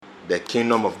the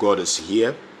kingdom of God is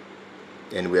here,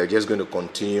 and we are just going to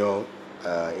continue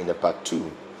in the part 2.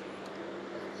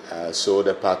 So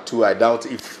the part 2, I doubt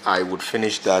if I would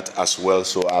finish that as well.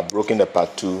 So I've broken the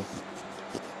part 2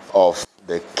 of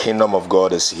the kingdom of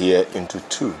God is here into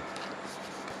 2.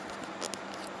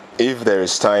 If there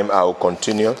is time, I will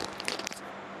continue.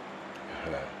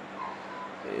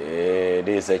 It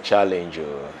is a challenge.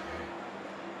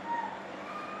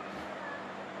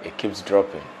 It keeps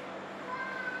dropping.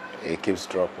 It keeps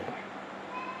dropping.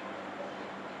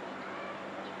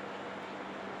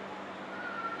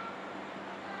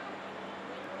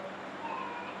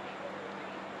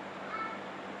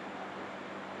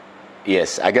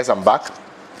 Yes, I guess I'm back.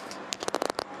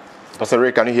 Pastor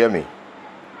Ray, can you hear me?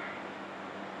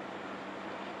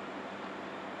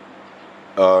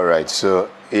 All right, so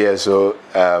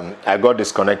I got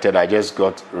disconnected. I just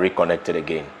got reconnected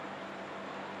again.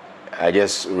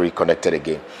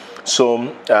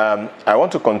 So I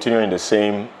want to continue in the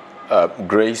same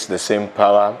grace, the same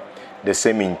power, the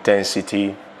same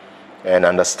intensity and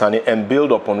understanding, and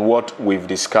build upon what we've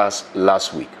discussed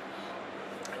last week.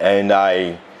 And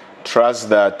I trust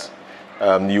that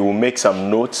you will make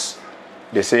some notes.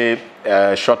 They say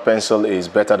a short pencil is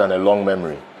better than a long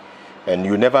memory. And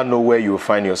you never know where you will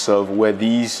find yourself, where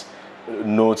these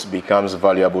notes becomes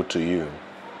valuable to you.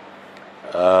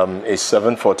 It's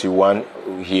 7:41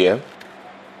 here.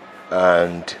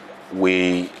 And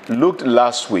we looked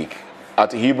last week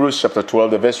at Hebrews chapter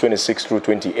 12, the verse 26 through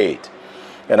 28.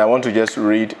 And I want to just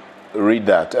read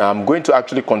that. I'm going to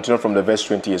actually continue from the verse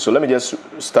 28. So let me just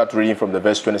start reading from the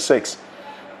verse 26.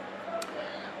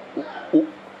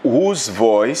 Whose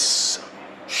voice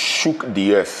shook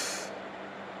the earth.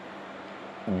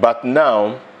 But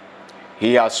now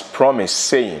he has promised,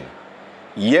 saying,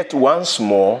 yet once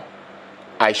more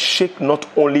I shake not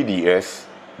only the earth,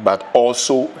 but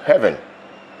also heaven.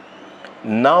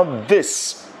 Now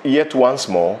this, yet once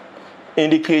more,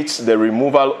 indicates the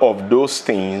removal of those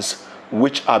things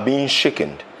which are being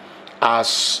shaken,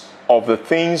 as of the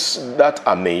things that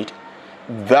are made,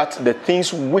 that the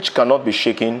things which cannot be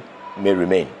shaken may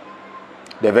remain.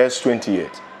 The verse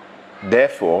 28.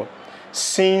 Therefore,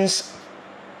 since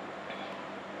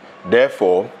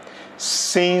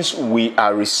we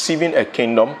are receiving a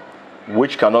kingdom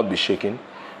which cannot be shaken,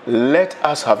 let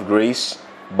us have grace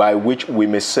by which we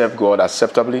may serve God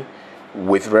acceptably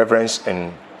with reverence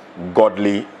and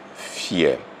godly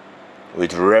fear.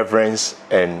 With reverence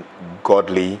and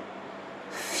godly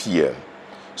fear.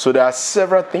 So there are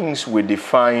several things we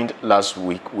defined last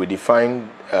week. We defined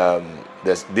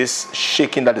this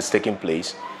shaking that is taking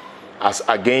place as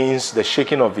against the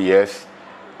shaking of the earth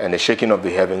and the shaking of the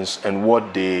heavens and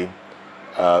what they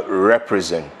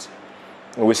represent.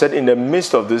 And we said in the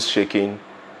midst of this shaking,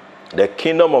 the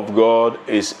kingdom of God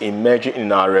is emerging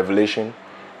in our revelation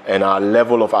and our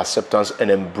level of acceptance and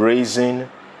embracing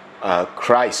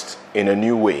Christ in a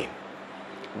new way.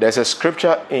 There's a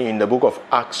scripture in the book of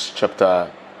Acts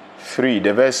chapter 3,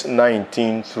 the verse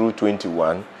 19 through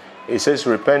 21. It says,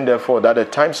 repent therefore that the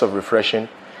times of refreshing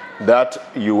that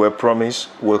you were promised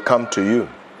will come to you.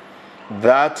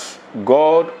 That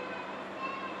God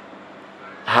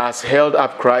has held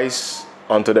up Christ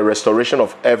unto the restoration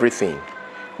of everything.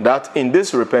 That in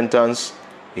this repentance,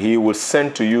 he will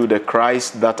send to you the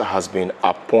Christ that has been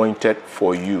appointed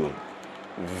for you.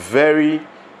 Very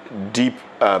deep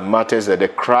matters that the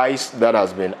Christ that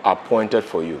has been appointed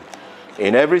for you.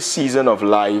 In every season of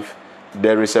life,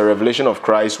 there is a revelation of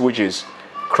Christ, which is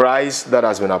Christ that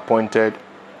has been appointed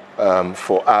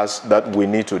for us that we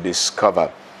need to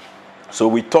discover. So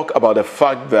we talk about the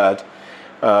fact that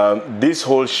this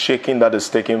whole shaking that is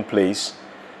taking place,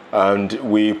 and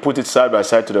we put it side by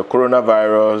side to the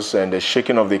coronavirus and the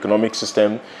shaking of the economic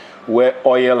system, where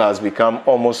oil has become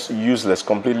almost useless,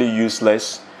 completely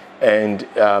useless, and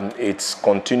it's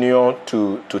continuing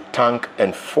to tank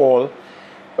and fall,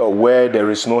 where there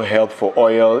is no help for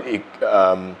oil.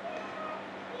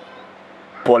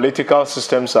 Political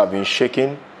systems have been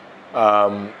shaken,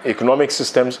 economic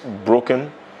systems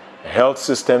broken, health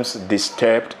systems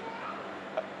disturbed,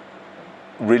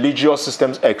 religious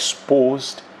systems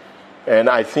exposed. And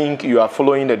I think you are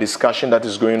following the discussion that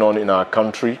is going on in our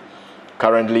country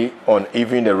currently on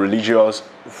even the religious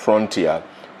frontier,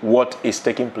 what is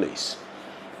taking place.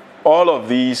 All of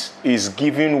these is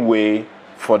giving way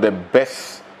for the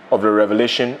birth of the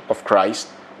revelation of Christ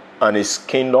and his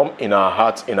kingdom in our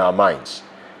hearts, in our minds.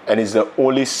 And it's the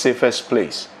only safest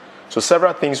place. So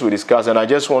several things we discussed, and I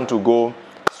just want to go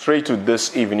straight to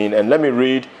this evening. And let me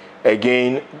read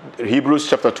again Hebrews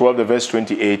chapter 12, the verse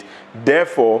 28.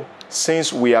 Therefore,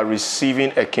 since we are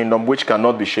receiving a kingdom which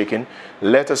cannot be shaken,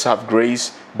 let us have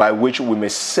grace by which we may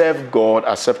serve God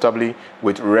acceptably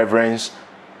with reverence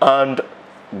and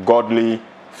godly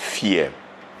fear.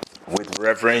 With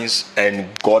reverence and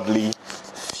godly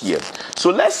fear.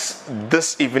 So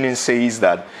this evening says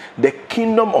that the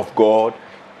kingdom of God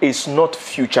is not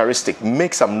futuristic.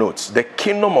 Make some notes. The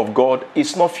kingdom of God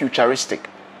is not futuristic.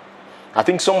 I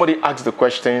think somebody asked the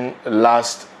question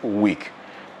last week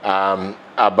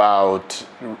about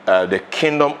the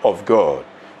kingdom of God.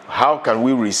 How can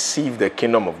we receive the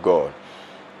kingdom of God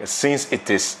since it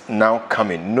is now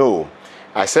coming? No.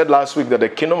 I said last week that the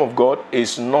kingdom of God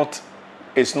is not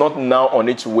now on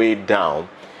its way down,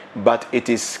 but it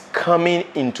is coming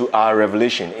into our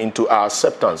revelation, into our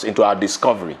acceptance, into our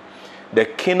discovery. The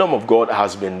kingdom of God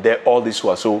has been there all this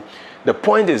while. So the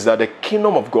point is that the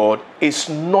kingdom of God is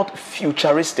not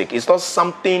futuristic. It's not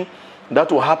something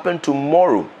that will happen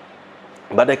tomorrow.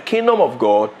 But the kingdom of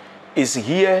God is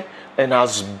here and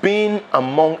has been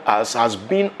among us, has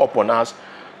been upon us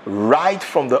right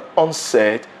from the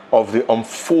onset of the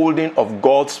unfolding of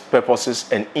God's purposes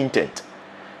and intent.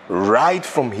 Right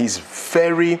from his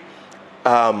very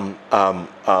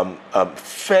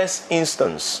first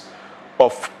instance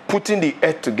of putting the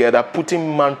earth together,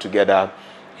 putting man together,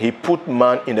 he put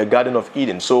man in the Garden of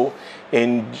Eden. So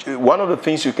one of the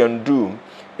things you can do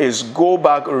is go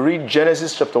back, read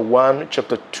Genesis chapter 1,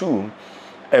 chapter 2,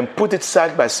 and put it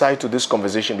side by side to this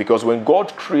conversation. Because when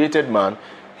God created man,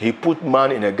 he put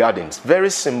man in a garden. It's very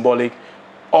symbolic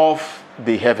of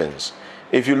the heavens.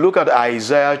 If you look at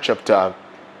Isaiah chapter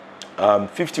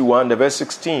 51, the verse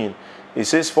 16, it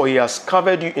says, "For he has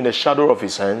covered you in the shadow of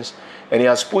his hands, and he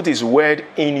has put his word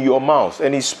in your mouth."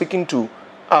 And he's speaking to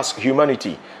us,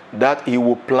 humanity, that he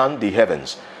will plant the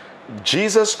heavens.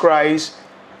 Jesus Christ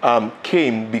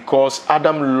came because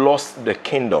Adam lost the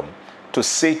kingdom to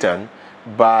Satan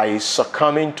by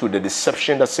succumbing to the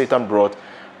deception that Satan brought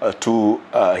to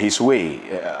his way,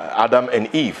 Adam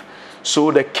and Eve.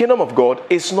 So the kingdom of God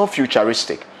is not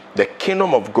futuristic. The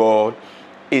kingdom of God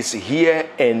is here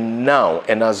and now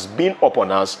and has been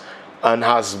upon us and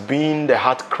has been the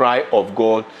heart cry of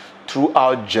God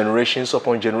throughout generations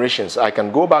upon generations. I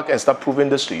can go back and start proving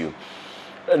this to you.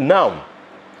 Now,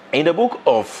 in the book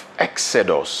of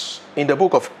Exodus,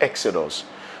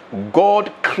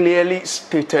 God clearly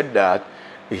stated that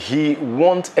he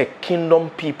wants a kingdom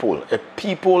people, a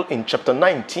people. In chapter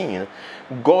 19,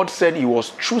 God said he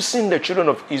was choosing the children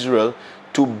of Israel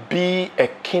to be a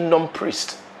kingdom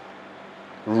priest.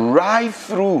 Right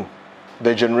through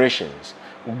the generations,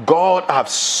 God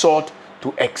has sought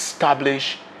to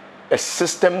establish a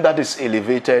system that is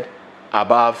elevated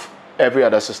above every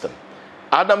other system.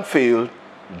 Adam failed.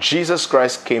 Jesus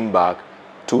Christ came back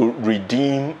to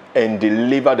redeem and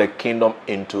deliver the kingdom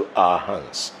into our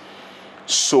hands.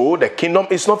 So the kingdom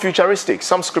is not futuristic.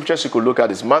 Some scriptures you could look at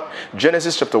is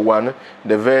Genesis chapter 1,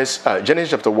 Genesis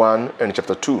chapter 1 and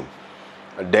chapter 2.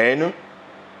 Then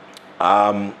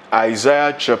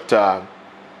Isaiah chapter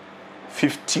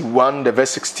 51, the verse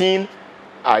 16,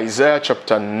 Isaiah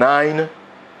chapter 9,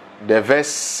 the verse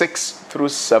 6 through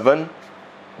 7,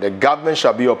 the government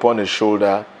shall be upon his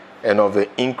shoulder, and of the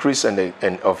increase and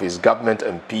of his government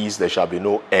and peace there shall be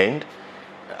no end.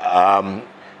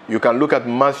 You can look at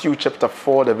Matthew chapter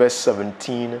 4, the verse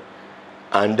 17,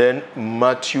 and then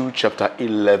Matthew chapter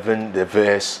 11, the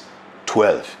verse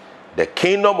 12. The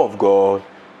kingdom of God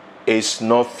is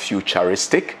not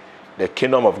futuristic. The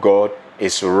kingdom of God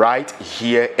is right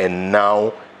here and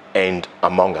now and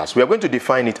among us. We are going to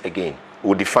define it again.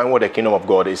 We'll define what the kingdom of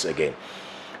God is again.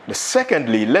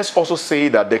 Secondly, let's also say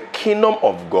that the kingdom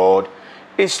of God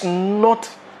is not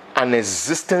an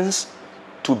existence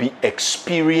to be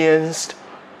experienced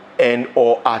and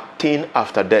or attained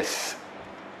after death.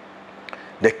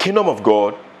 The kingdom of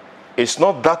God is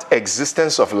not that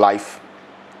existence of life.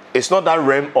 It's not that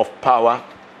realm of power.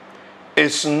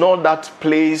 It's not that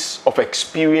place of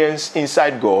experience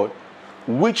inside God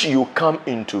which you come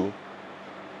into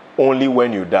only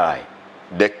when you die.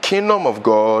 The kingdom of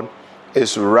God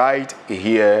is right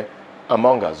here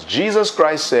among us. Jesus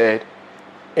Christ said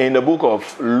in the book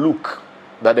of Luke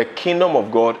that the kingdom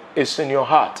of God is in your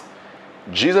heart.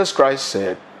 Jesus Christ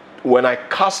said, when I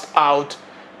cast out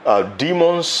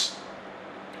demons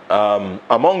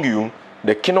among you,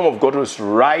 the kingdom of God was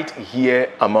right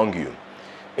here among you.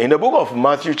 In the book of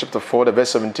Matthew chapter 4, the verse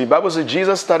 17, the Bible says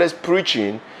Jesus started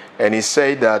preaching and he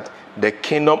said that the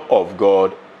kingdom of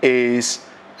God is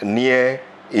near,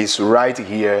 is right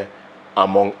here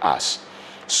among us.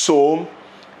 So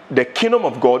the kingdom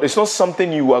of God is not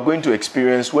something you are going to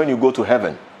experience when you go to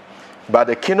heaven, but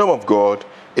the kingdom of God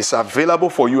is available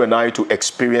for you and I to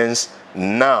experience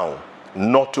now,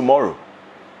 not tomorrow.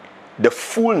 The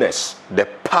fullness, the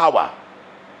power,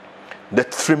 the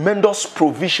tremendous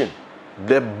provision,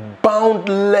 the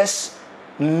boundless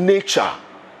nature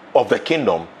of the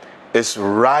kingdom is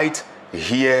right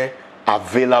here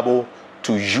available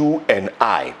to you and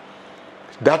I,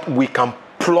 that we can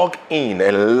plug in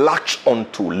and latch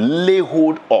onto, lay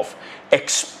hold of,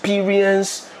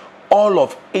 experience all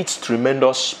of its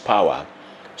tremendous power,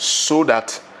 so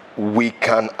that we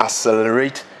can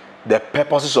accelerate the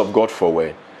purposes of God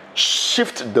forward,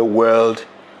 shift the world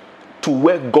to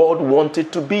where God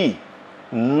wanted to be,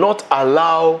 not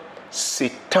allow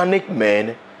satanic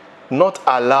men, not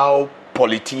allow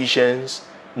politicians,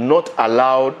 not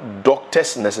allow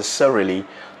doctors necessarily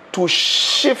to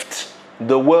shift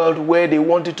the world where they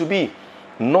want it to be,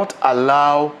 not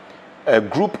allow a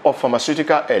group of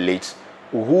pharmaceutical elites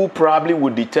who probably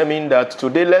would determine that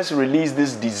today let's release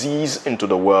this disease into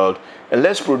the world and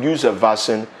let's produce a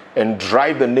vaccine and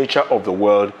drive the nature of the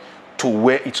world to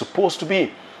where it's supposed to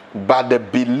be. But the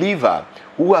believer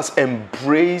who has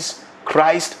embraced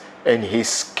Christ and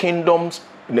his kingdoms,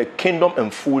 the kingdom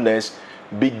and fullness,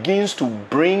 begins to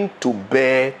bring to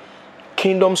bear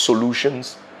kingdom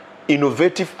solutions,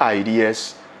 innovative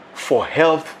ideas for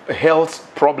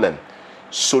health problem,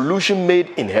 solution made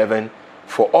in heaven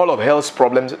for all of health's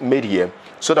problems made here,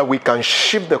 so that we can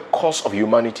shift the course of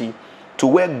humanity to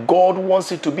where God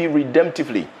wants it to be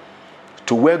redemptively,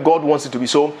 to where God wants it to be.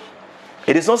 So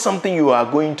it is not something you are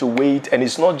going to wait, and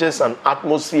it's not just an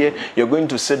atmosphere you're going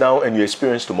to sit down and you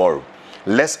experience tomorrow.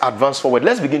 Let's advance forward.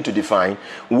 Let's begin to define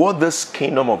what this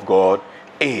kingdom of God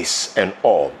is and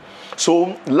all.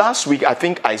 So last week, I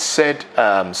think I said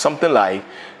something like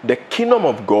the kingdom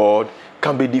of God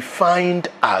can be defined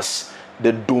as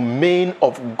the domain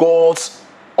of God's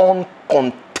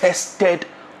uncontested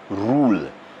rule.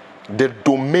 The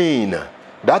domain,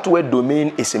 that word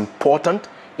domain is important.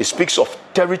 It speaks of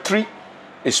territory.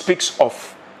 It speaks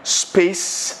of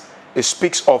space. It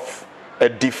speaks of a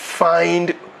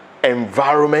defined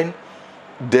environment.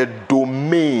 The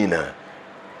domain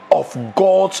of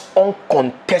God's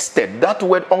uncontested. That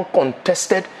word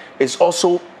uncontested is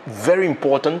also very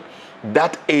important.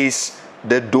 That is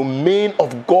the domain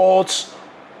of God's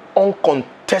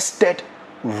uncontested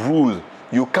rule.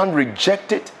 You can't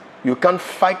reject it. You can't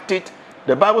fight it.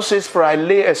 The Bible says, "For I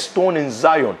lay a stone in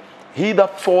Zion. He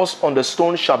that falls on the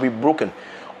stone shall be broken.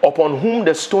 Upon whom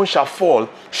the stone shall fall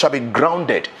shall be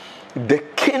grounded." The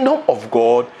kingdom of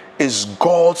God is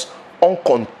God's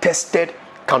uncontested,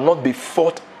 cannot be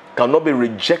fought, cannot be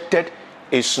rejected.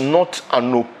 It's not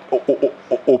an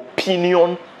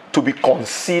opinion to be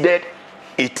considered.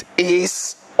 It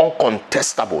is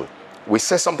uncontestable. We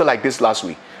said something like this last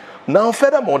week. Now,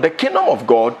 furthermore, the kingdom of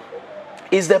God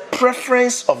is the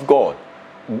preference of God.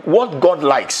 What God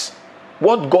likes,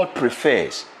 what God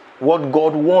prefers, what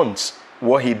God wants,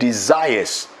 what he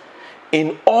desires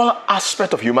in all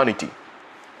aspects of humanity.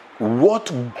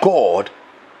 What God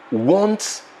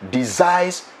wants,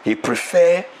 desires, he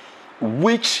prefers,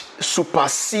 which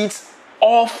supersedes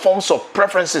all forms of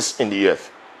preferences in the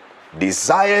earth.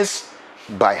 Desires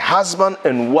by husband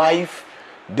and wife,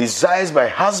 desires by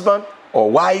husband or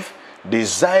wife,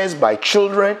 desires by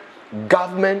children,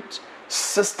 government,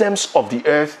 systems of the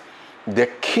earth. The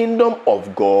kingdom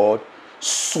of God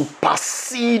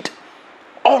supersedes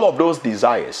all of those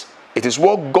desires. It is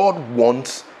what God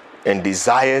wants and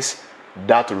desires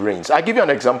that reigns. I give you an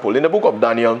example. In the book of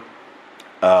Daniel,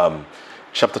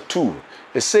 chapter 2,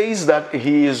 it says that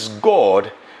he is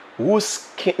God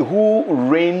who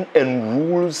reigns and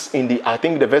rules in the, I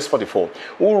think the verse 44,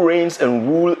 who reigns and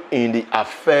rules in the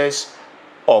affairs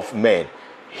of men.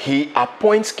 He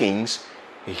appoints kings,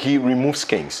 he removes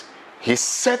kings. He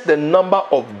set the number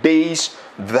of days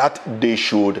that they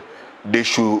should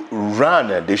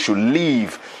run, they should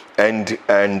live and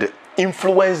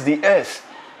influence the earth.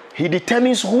 He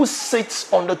determines who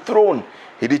sits on the throne.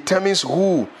 He determines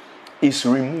who is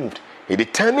removed. He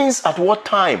determines at what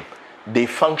time they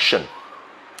function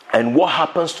and what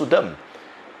happens to them.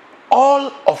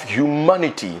 All of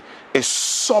humanity is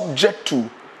subject to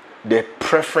the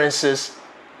preferences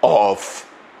of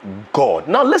God.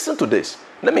 Now listen to this.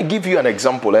 Let me give you an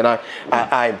example. And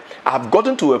I've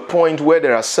gotten to a point where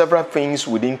there are several things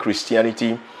within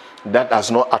Christianity that does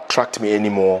not attract me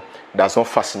anymore, does not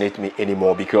fascinate me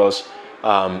anymore, because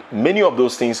many of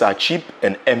those things are cheap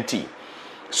and empty.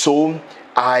 So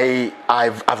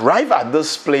I've arrived at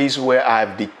this place where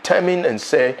I've determined and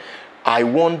said, I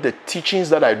want the teachings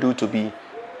that I do to be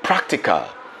practical,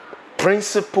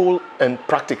 principle and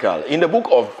practical. In the book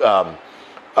of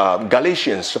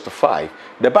Galatians chapter 5,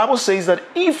 the Bible says that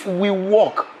if we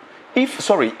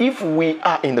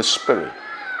are in the Spirit,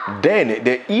 then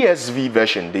the ESV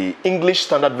version, the English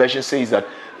Standard Version, says that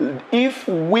if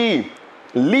we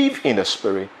live in the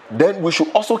Spirit, then we should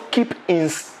also keep in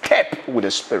step with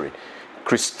the Spirit.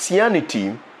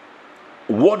 Christianity,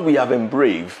 what we have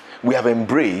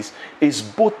embraced is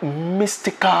both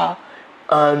mystical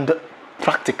and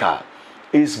practical.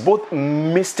 Is both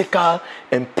mystical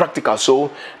and practical.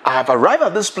 So I have arrived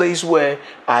at this place where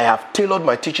I have tailored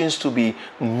my teachings to be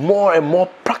more and more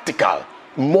practical.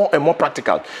 More and more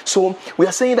practical. So we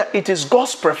are saying that it is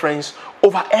God's preference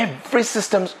over every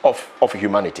system of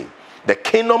humanity. The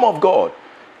kingdom of God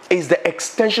is the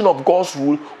extension of God's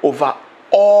rule over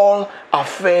all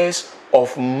affairs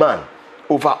of man.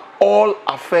 Over all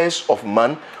affairs of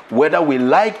man, whether we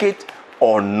like it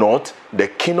or not, the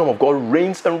kingdom of God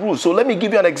reigns and rules. So let me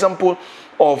give you an example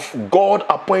of God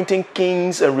appointing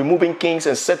kings and removing kings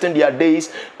and setting their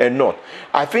days and not.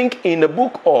 I think in the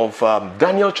book of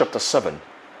Daniel chapter 7,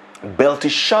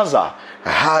 Belteshazzar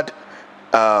had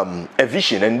a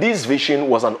vision, and this vision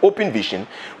was an open vision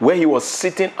where he was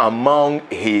sitting among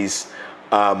his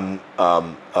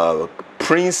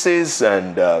princes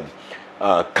and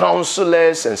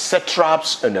counselors and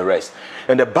satraps and the rest.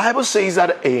 And the Bible says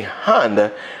that a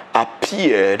hand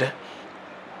appeared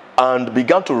and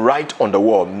began to write on the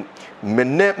wall,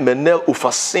 Menel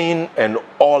Ufasin and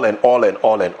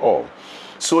all.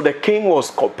 So the king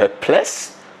was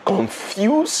perplexed,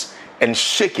 confused, and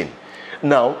shaken.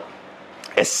 Now,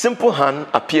 a simple hand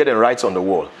appeared and writes on the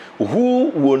wall. Who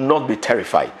will not be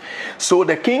terrified? So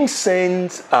the king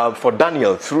sent for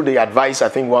Daniel through the advice, I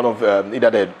think one of either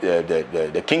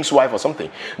the king's wife or something,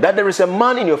 that there is a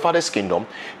man in your father's kingdom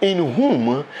in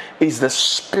whom is the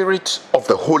spirit of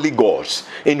the Holy Ghost.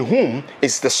 In whom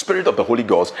is the spirit of the Holy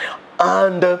Ghost,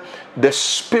 and the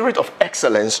spirit of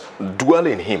excellence dwell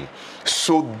in him.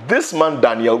 So this man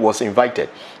Daniel was invited.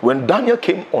 When Daniel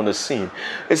came on the scene,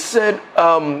 it said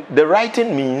the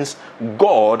writing means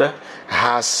God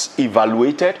has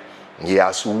evaluated, he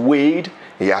has weighed,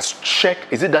 he has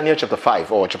checked. Is it Daniel chapter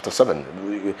 5 or chapter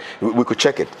 7? We could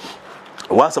check it.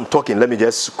 Whilst I'm talking, let me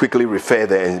just quickly refer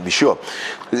there and be sure.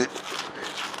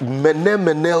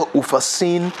 Menel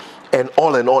Ufasin and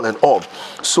all.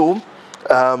 So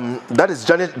that is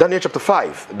Daniel chapter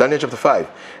 5. Daniel chapter 5.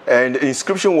 And the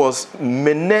inscription was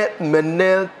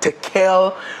Menel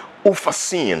Tekel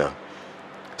Ufasin.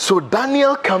 So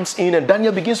Daniel comes in and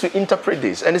Daniel begins to interpret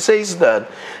this. And it says that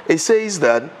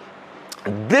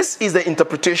this is the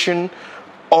interpretation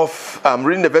of, I'm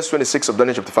reading the verse 26 of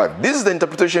Daniel chapter 5. This is the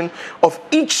interpretation of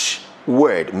each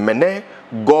word. Mene,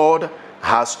 God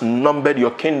has numbered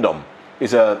your kingdom.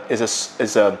 It's a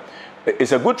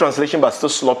good translation, but still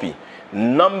sloppy.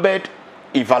 Numbered,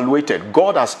 evaluated.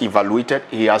 God has evaluated,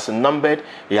 he has numbered,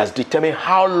 he has determined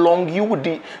how long you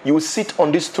would sit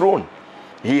on this throne.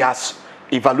 He has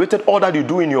evaluated all that you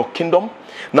do in your kingdom.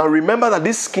 Now remember that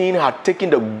this king had taken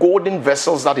the golden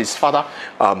vessels that his father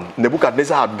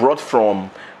Nebuchadnezzar had brought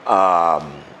from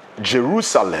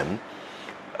Jerusalem,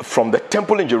 from the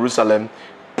temple in Jerusalem,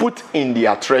 put in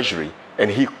their treasury, and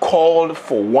he called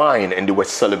for wine, and they were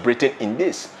celebrating in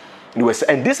this.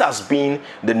 And this has been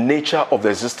the nature of the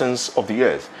existence of the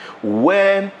earth,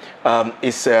 where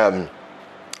it's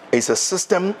a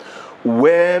system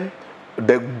where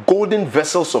the golden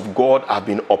vessels of God have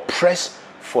been oppressed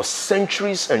for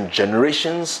centuries and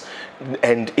generations,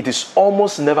 and it is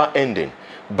almost never ending.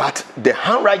 But the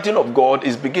handwriting of God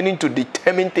is beginning to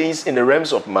determine things in the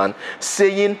realms of man,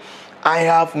 saying, I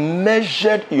have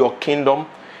measured your kingdom,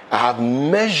 I have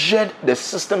measured the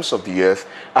systems of the earth,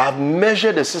 I have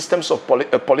measured the systems of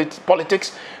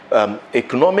politics,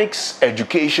 economics,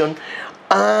 education,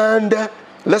 and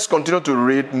let's continue to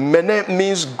read. Mene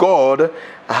means God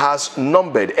has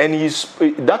numbered, and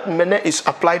that mene is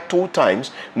applied 2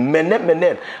 times.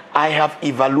 Mene, I have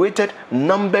evaluated,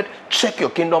 numbered, check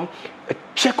your kingdom,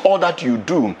 check all that you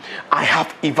do. I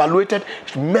have evaluated,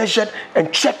 measured,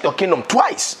 and checked your kingdom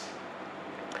twice.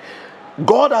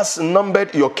 God has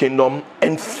numbered your kingdom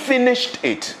and finished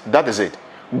it. That is it.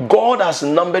 God has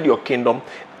numbered your kingdom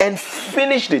and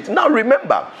finished it. Now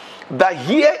remember that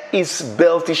here is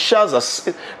Belteshazzar.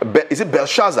 Is it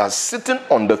Belshazzar sitting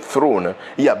on the throne?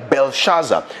 Yeah,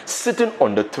 Belshazzar sitting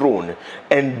on the throne.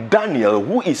 And Daniel,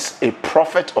 who is a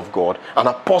prophet of God, an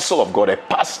apostle of God, a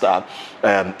pastor,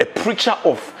 a preacher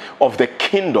of the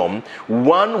kingdom,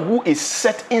 one who is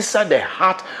set inside the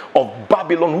heart of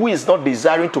Babylon, who is not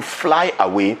desiring to fly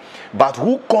away, but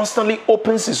who constantly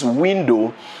opens his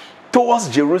window towards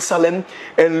Jerusalem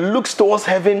and looks towards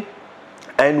heaven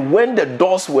And when the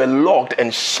doors were locked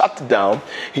and shut down,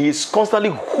 he is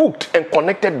constantly hooked and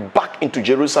connected back into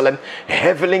Jerusalem,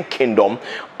 heavenly kingdom,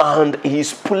 and he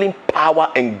is pulling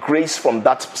power and grace from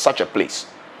that such a place,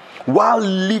 while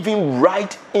living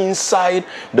right inside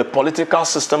the political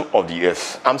system of the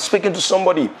earth. I'm speaking to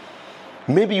somebody.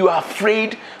 Maybe you are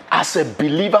afraid as a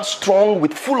believer, strong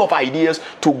with full of ideas,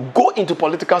 to go into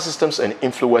political systems and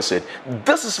influence it.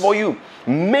 This is for you.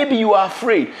 Maybe you are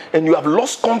afraid and you have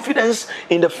lost confidence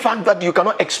in the fact that you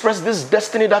cannot express this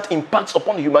destiny that impacts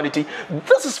upon humanity.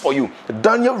 This is for you.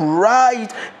 Daniel,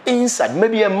 right inside,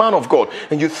 maybe a man of God,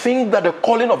 and you think that the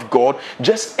calling of God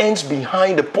just ends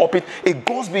behind the pulpit. It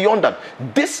goes beyond that.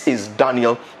 This is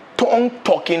Daniel,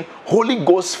 tongue-talking, Holy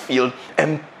Ghost filled,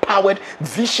 empowered,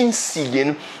 vision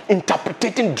seeing,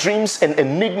 interpreting dreams and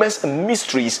enigmas and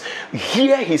mysteries.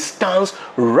 Here he stands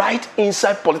right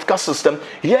inside political system.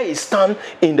 Here he stands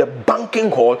in the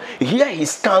banking hall. Here he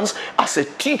stands as a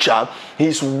teacher.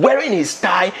 He's wearing his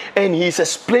tie and he's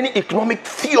explaining economic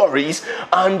theories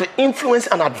and influence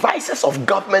and advices of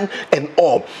government and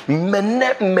all.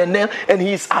 And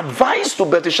his advice to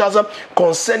Belteshazzar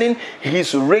concerning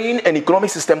his reign and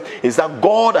economic system is that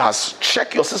God has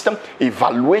checked your system,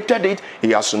 evaluated it,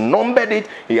 he has numbered it,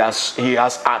 he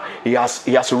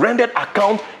has rendered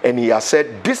account, and he has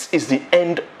said, this is the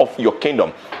end of your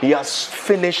kingdom. He has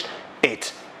finished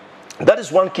it. That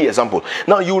is one key example.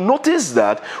 Now you notice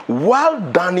that while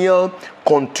Daniel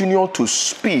continued to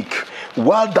speak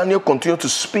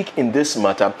in this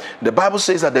matter, the Bible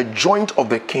says that the joint of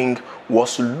the king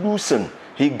was loosened.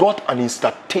 He got an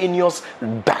instantaneous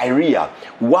diarrhea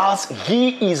whilst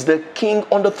he is the king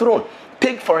on the throne.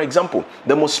 Take, for example,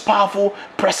 the most powerful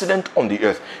president on the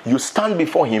earth. You stand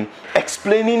before him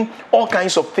explaining all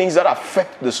kinds of things that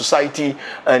affect the society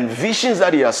and visions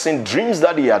that he has seen, dreams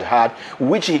that he had,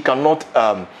 which he cannot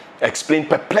explain,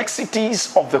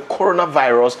 perplexities of the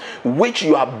coronavirus, which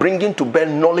you are bringing to bear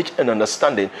knowledge and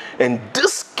understanding. And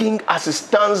this king, as he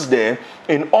stands there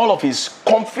in all of his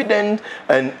confidence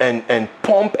and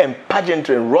pomp and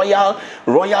pageantry and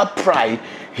royal pride,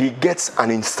 he gets an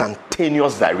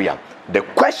instantaneous diarrhea. The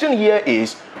question here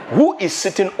is, who is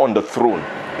sitting on the throne?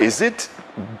 Is it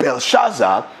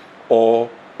Belshazzar or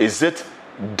is it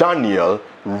Daniel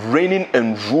reigning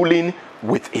and ruling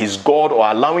with his God,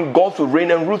 or allowing God to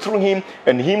reign and rule through him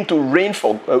and him to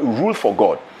rule for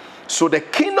God? So the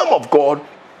kingdom of God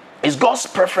is God's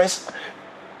preference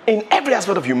in every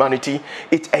aspect of humanity.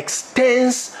 It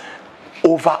extends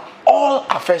over all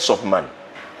affairs of man.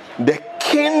 The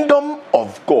kingdom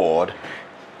of God,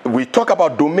 we talk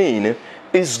about domain,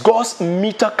 is God's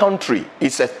meta country.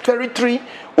 It's a territory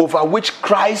over which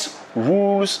Christ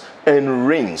rules and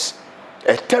reigns.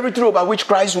 A territory over which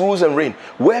Christ rules and reigns,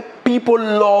 where people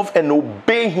love and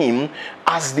obey him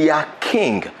as their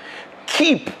king.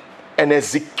 Keep and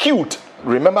execute,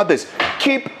 remember this,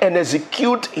 keep and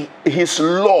execute his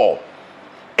law,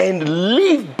 and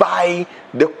live by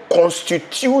the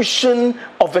constitution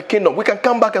of the kingdom. We can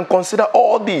come back and consider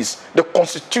all these, the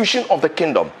constitution of the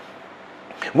kingdom.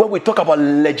 When we talk about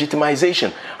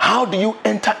legitimization, how do you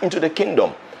enter into the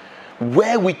kingdom?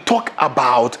 Where we talk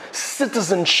about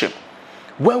citizenship,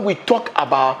 when we talk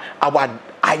about our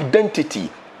identity,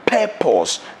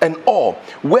 purpose, and all,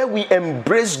 where we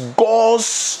embrace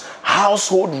God's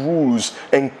household rules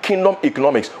and kingdom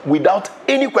economics without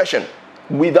any question.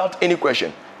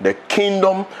 The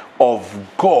kingdom of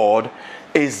God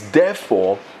is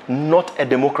therefore not a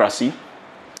democracy.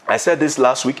 I said this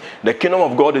last week. The kingdom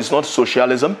of God is not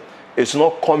socialism. It's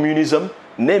not communism.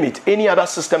 Name it. Any other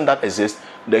system that exists.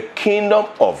 The kingdom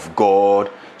of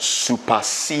God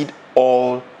supersedes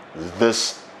all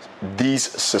these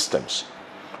systems.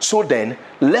 So then,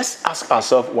 let's ask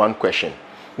ourselves one question.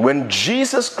 When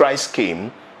Jesus Christ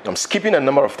came, I'm skipping a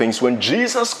number of things. When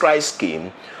Jesus Christ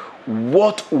came,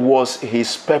 what was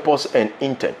his purpose and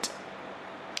intent?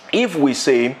 If we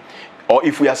say, or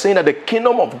if we are saying that the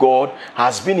kingdom of God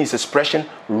has been his expression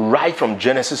right from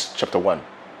Genesis chapter 1,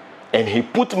 and he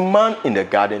put man in the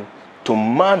garden to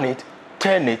man it,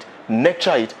 turn it,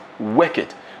 nurture it, work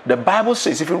it. The Bible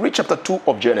says, if you read chapter 2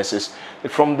 of Genesis,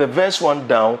 from the verse 1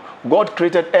 down, God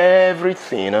created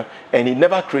everything, and he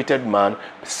never created man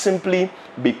simply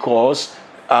because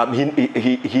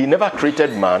he never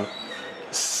created man.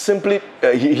 Simply,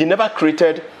 he never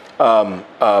created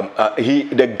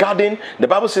the garden. The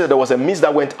Bible says that there was a mist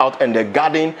that went out, and the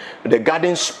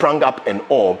garden sprang up and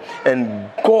all.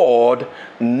 And God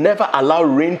never allowed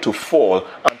rain to fall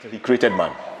until he created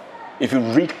man. If you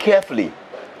read carefully.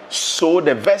 So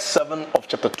the verse 7 of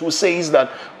chapter 2 says that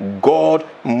God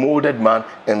molded man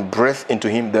and breathed into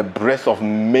him the breath of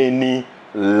many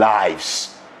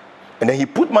lives. And then he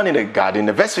put man in the garden.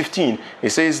 In verse 15, he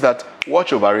says that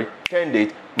watch over it, tend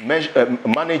it,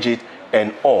 manage it,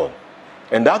 and all.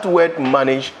 And that word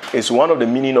manage is one of the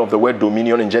meaning of the word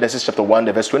dominion in Genesis chapter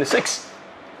 1, verse 26.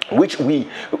 Which when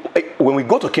we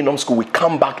go to Kingdom School, we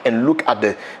come back and look at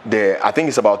the I think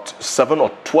it's about 7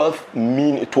 or 12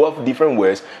 different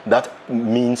words that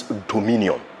means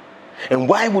dominion. And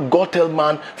why would God tell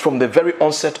man from the very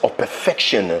onset of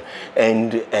perfection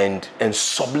and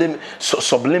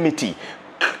sublimity,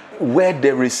 where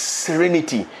there is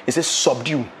serenity, it says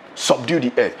subdue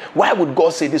the earth. Why would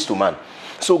God say this to man?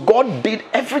 So God did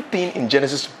everything in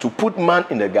Genesis to put man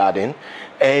in the garden,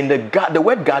 and the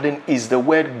word garden is the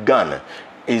word gan.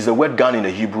 Is the word gan in the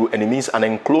Hebrew, and it means an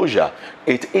enclosure.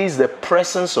 It is the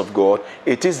presence of God.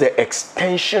 It is the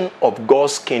extension of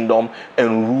God's kingdom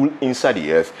and rule inside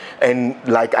the earth. And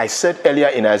like I said earlier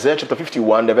in Isaiah chapter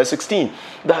 51, verse 16,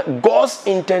 that God's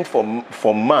intent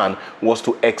for man was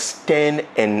to extend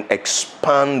and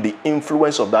expand the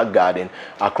influence of that garden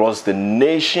across the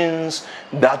nations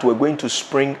that were going to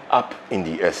spring up in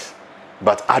the earth.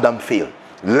 But Adam failed.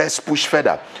 Let's push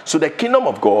further. So the kingdom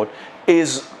of God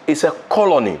is a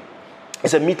colony.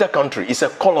 It's a meter country. It's a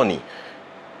colony.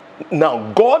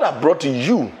 Now, God has brought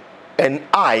you and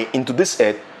I into this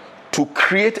earth to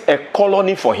create a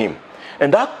colony for him.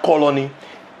 And that colony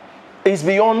is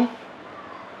beyond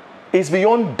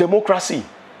democracy.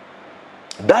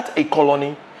 That a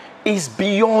colony is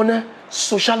beyond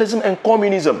socialism and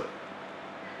communism.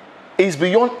 Is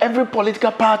beyond every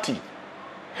political party.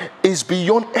 Is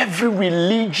beyond every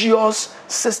religious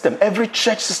system, every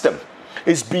church system.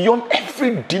 Is beyond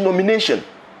every denomination.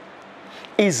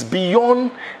 Is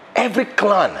beyond every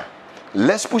clan.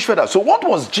 Let's push further. So what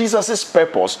was Jesus'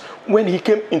 purpose when he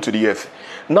came into the earth?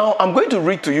 Now I'm going to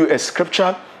read to you a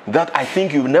scripture that I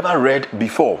think you've never read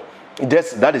before.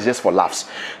 That is just for laughs.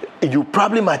 You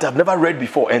probably might have never read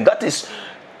before, and that is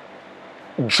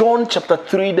John chapter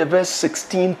 3, the verse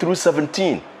 16 through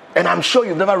 17. And I'm sure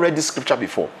you've never read this scripture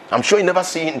before. I'm sure you've never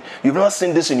seen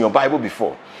this in your Bible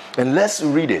before. And let's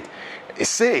read it. It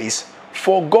says,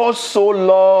 "For God so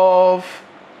loved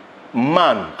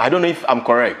man." I don't know if I'm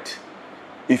correct.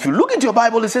 If you look into your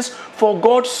Bible, it says, "For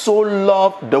God so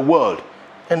loved the world."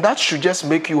 And that should just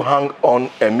make you hang on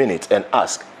a minute and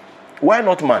ask, why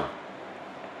not man?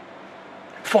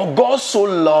 For God so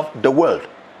loved the world.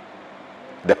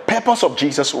 The purpose of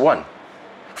Jesus, one.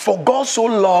 For God so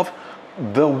loved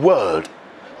the world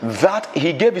that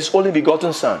he gave his only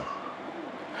begotten son,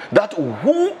 that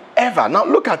whoever, now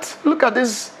look at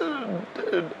this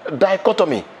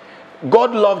dichotomy.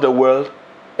 God loved the world,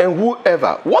 and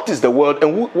whoever, what is the world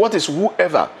and what is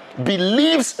whoever,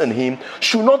 believes in him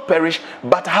should not perish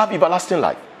but have everlasting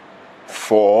life.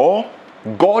 For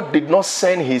God did not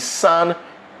send his son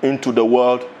into the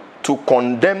world to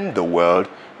condemn the world,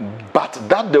 but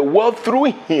that the world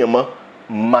through him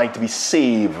might be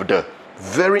saved.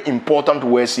 Very important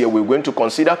words here we're going to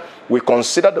consider. We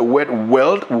consider the word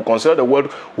world, we consider the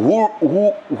word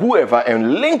whoever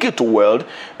and link it to world,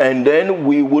 and then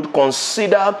we would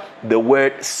consider the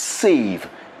word save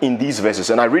in these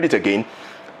verses. And I read it again.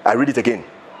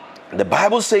 The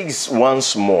Bible says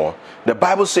once more,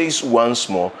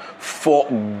 for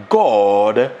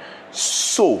God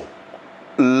so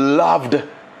loved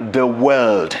the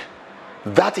world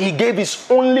that he gave his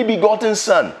only begotten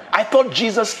son. I thought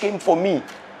Jesus came for me.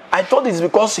 I thought it's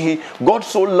because God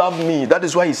so loved me. That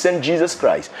is why he sent Jesus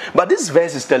Christ. But this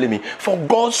verse is telling me, for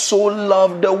God so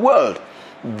loved the world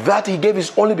that he gave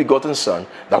his only begotten son,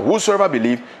 that whosoever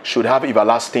believes should have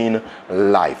everlasting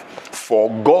life. For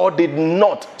God did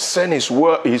not send his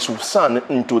son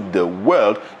into the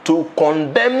world to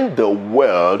condemn the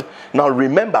world. Now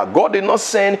remember, God did not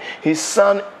send his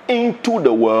son into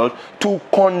the world to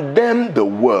condemn the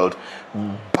world,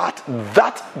 but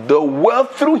that the world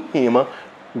through him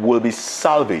will be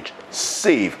salvaged,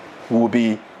 saved, will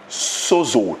be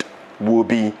sozoed, will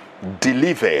be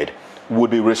delivered, will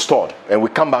be restored. And we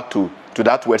come back to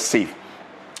that word save.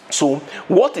 So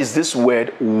what is this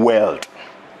word world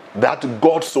that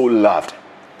God so loved?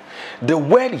 The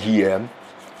word here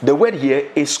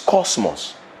is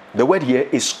cosmos. The word here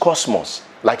is cosmos,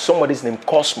 like somebody's name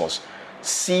Cosmos.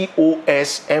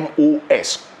 C-O-S-M-O-S,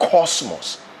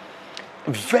 cosmos.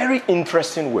 Very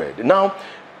interesting word. Now,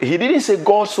 he didn't say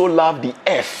God so loved the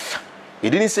earth.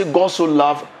 He didn't say God so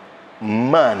loved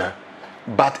man.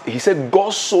 But he said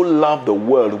God so loved the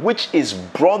world, which is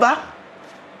broader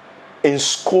in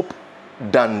scope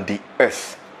than the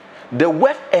earth. The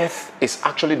word earth is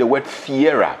actually the word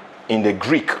thera in the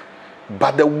Greek.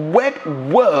 But the word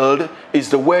world is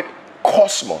the word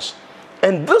cosmos.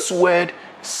 And this word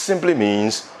simply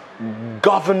means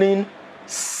governing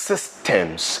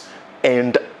systems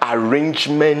and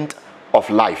arrangement of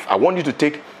life. I want you to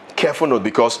take careful note,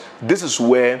 because this is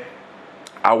where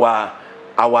our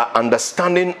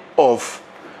understanding of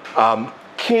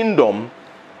kingdom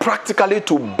practically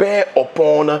to bear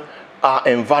upon our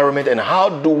environment, and how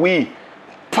do we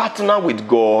partner with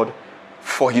God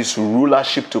for his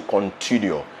rulership to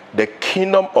continue. The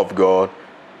kingdom of God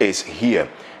is here,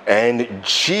 and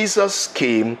Jesus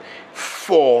came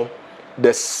for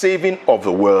the saving of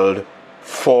the world,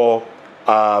 for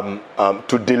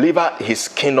to deliver his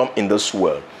kingdom in this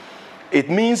world. It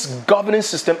means governing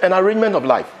system and arrangement of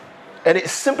life, and it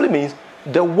simply means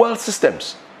the world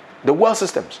systems,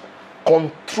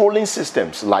 controlling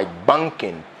systems like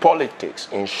banking, politics,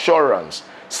 insurance,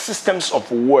 systems of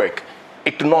work,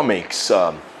 economics,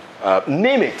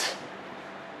 name it,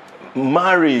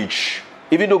 marriage.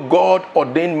 Even though God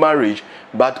ordained marriage,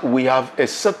 but we have a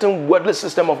certain worldly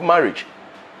system of marriage,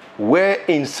 where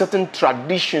in certain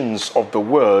traditions of the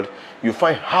world, you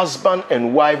find husband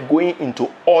and wife going into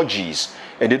orgies,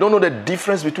 and they don't know the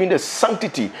difference between the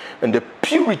sanctity and the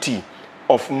purity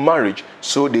of marriage.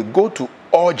 So they go to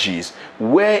orgies,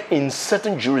 where in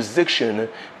certain jurisdiction,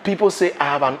 people say, I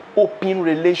have an open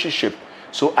relationship.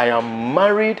 So I am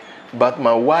married, but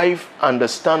my wife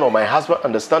understand, or my husband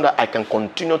understand, that I can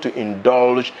continue to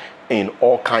indulge in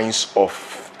all kinds of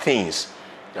things.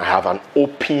 I have an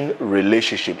open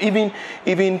relationship.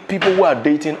 Even people who are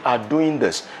dating are doing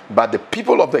this. But the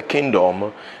people of the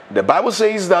kingdom, the Bible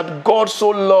says that God so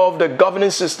loved the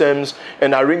governing systems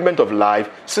and arrangement of life,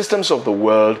 systems of the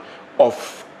world,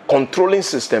 of controlling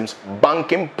systems,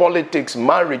 banking, politics,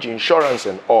 marriage, insurance,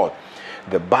 and all.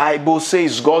 The Bible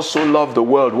says God so loved the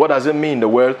world. What does it mean, the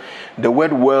world? The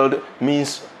word world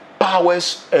means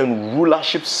powers and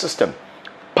rulership system.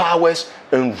 Powers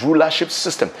and rulership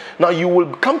system. Now you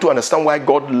will come to understand why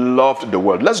God loved the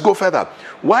world. Let's go further.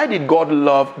 Why did God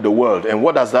love the world? And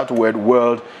what does that word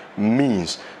world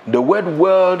means? The word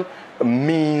world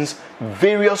means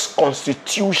various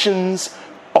constitutions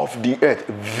of the earth.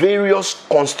 Various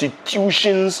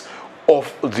constitutions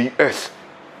of the earth.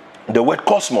 The word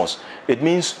cosmos, it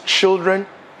means children,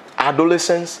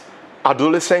 adolescents,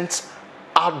 adult,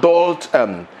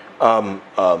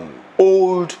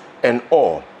 old, and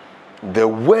all. The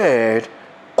word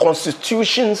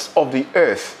constitutions of the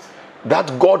earth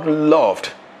that God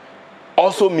loved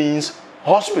also means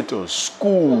hospitals,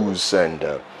 schools,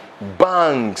 and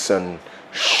banks, and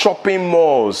shopping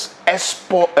malls,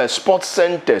 sports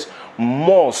centers,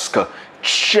 mosque,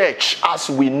 church as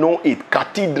we know it,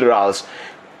 cathedrals,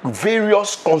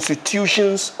 various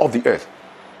constitutions of the earth.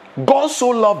 God so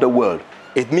loved the world.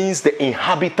 It means the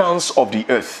inhabitants of the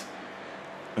earth.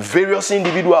 Various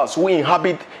individuals who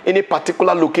inhabit any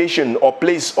particular location or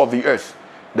place of the earth.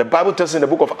 The Bible tells in the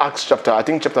book of Acts chapter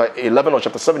 11 or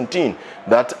chapter 17,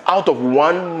 that out of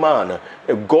one man,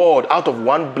 out of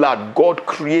one blood, God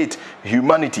create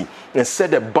humanity and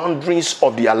set the boundaries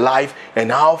of their life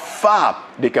and how far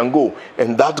they can go.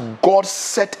 And that God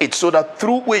set it so that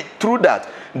through that,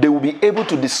 they will be able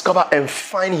to discover and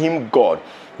find him, God.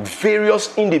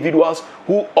 Various individuals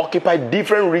who occupy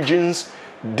different regions,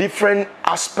 different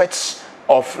aspects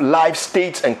of life,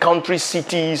 states and countries,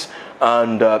 cities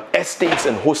and estates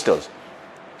and hostels.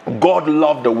 God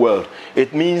loved the world.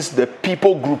 It means the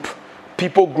people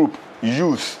group,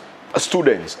 youth,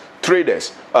 students,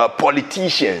 traders,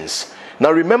 politicians.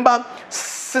 Now remember,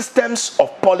 systems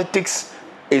of politics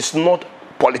is not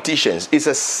politicians. It's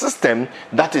a system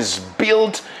that is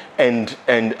built and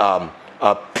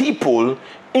people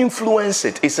influence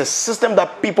it. It's a system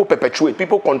that people perpetuate.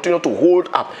 People continue to hold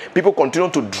up. People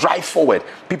continue to drive forward.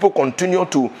 People continue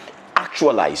to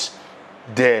actualize.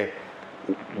 The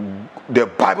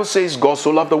Bible says God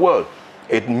so loved the world.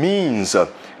 It means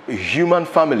human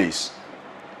families,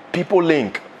 people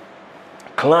link,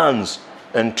 clans,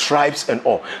 and tribes and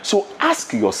all. So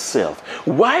ask yourself,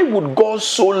 why would God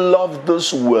so love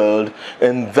this world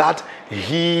and that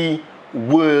he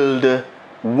would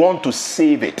want to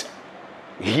save it?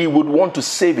 He would want to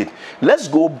save it. Let's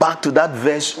go back to that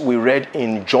verse we read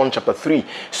in John chapter 3.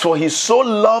 So he so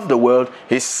loved the world,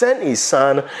 he sent his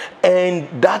son, and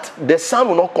that the son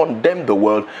will not condemn the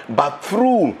world, but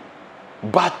through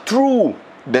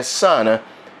the son,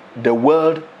 the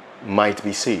world might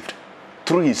be saved.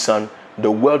 Through his son, the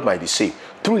world might be saved.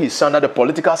 Through his son, that the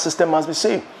political system must be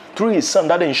saved. Through his son,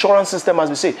 that the insurance system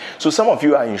must be saved. So some of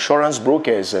you are insurance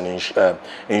brokers and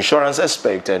insurance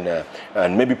experts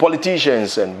and maybe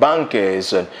politicians and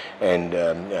bankers and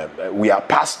we are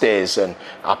pastors and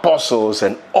apostles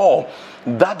and all.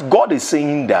 That God is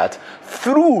saying that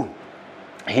through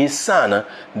his son,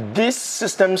 these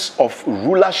systems of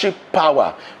rulership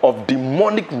power, of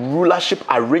demonic rulership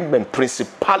arrangement,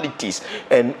 principalities,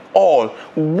 and all,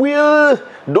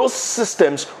 those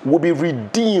systems will be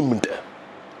redeemed,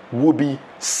 will be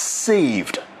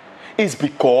saved. It's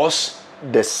because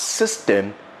the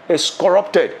system is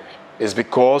corrupted. It's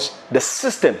because the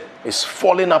system is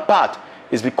falling apart.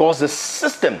 It's because the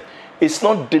system is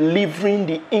not delivering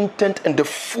the intent and the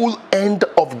full end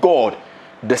of God.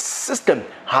 The system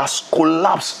has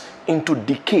collapsed into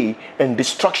decay and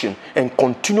destruction and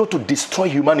continue to destroy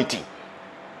humanity.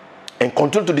 And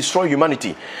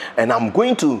I'm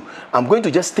going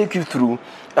to just take you through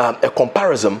a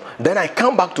comparison. Then I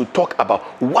come back to talk about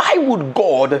why would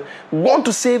God want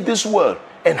to save this world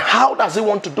and how does he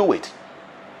want to do it.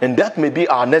 And that may be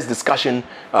our next discussion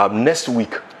next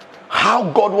week.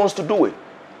 How God wants to do it.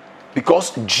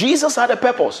 Because Jesus had a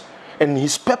purpose. And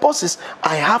his purpose is,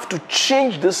 I have to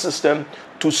change this system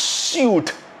to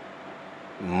suit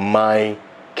my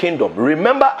kingdom.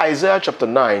 Remember Isaiah chapter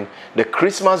 9, the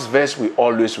Christmas verse we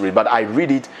always read, but I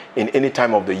read it in any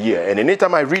time of the year. And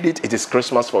anytime I read it, it is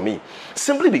Christmas for me.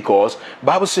 Simply because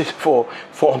Bible says, for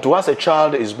unto us a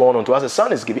child is born, unto us a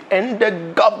son is given, and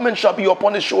the government shall be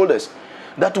upon his shoulders.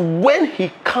 That when he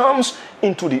comes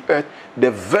into the earth,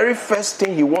 the very first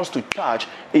thing he wants to charge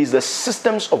is the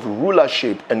systems of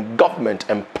rulership and government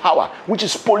and power, which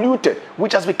is polluted,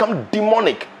 which has become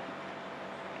demonic.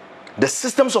 The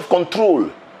systems of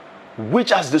control,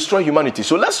 which has destroyed humanity.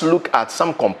 So let's look at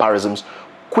some comparisons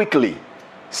quickly.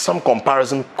 Let's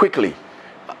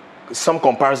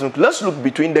look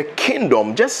between the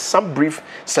kingdom, just some brief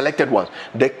selected ones.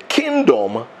 The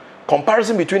kingdom,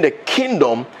 comparison between the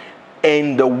kingdom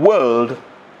and the world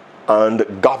and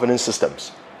governing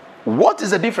systems. What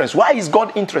is the difference? Why is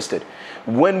God interested?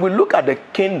 When we look at the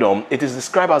kingdom, it is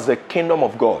described as the kingdom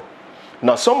of God.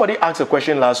 Now, somebody asked a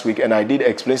question last week, and I did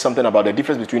explain something about the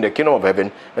difference between the kingdom of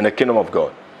heaven and the kingdom of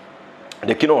God.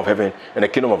 The kingdom of heaven and the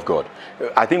kingdom of God.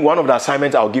 I think one of the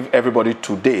assignments I'll give everybody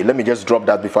today, let me just drop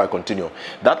that before I continue.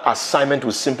 That assignment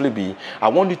will simply be, I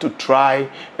want you to try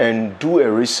and do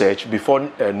a research before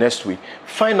next week.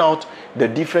 Find out the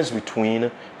difference between,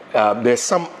 there's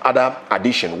some other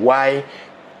addition, why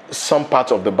some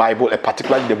parts of the Bible,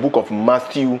 particularly the book of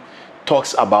Matthew,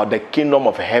 talks about the kingdom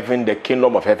of heaven, the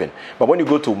kingdom of heaven. But when you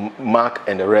go to Mark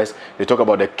and the rest, they talk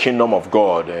about the kingdom of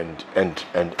God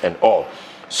and all.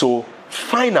 So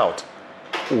find out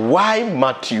why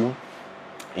Matthew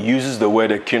uses the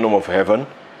word the kingdom of heaven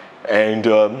and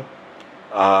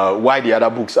why the other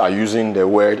books are using the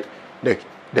word,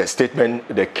 the statement,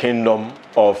 the kingdom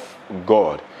of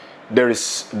God. There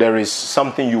is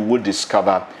something you will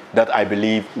discover that I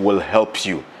believe will help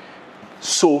you.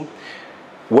 So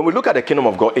when we look at the kingdom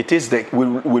of God, it is we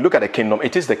look at the kingdom,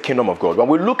 it is the kingdom of God. When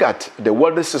we look at the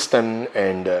worldly system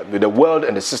and the world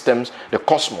and the systems, the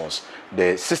cosmos,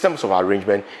 the systems of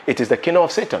arrangement, it is the kingdom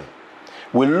of Satan.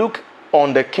 We look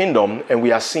on the kingdom and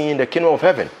we are seeing the kingdom of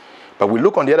heaven. But we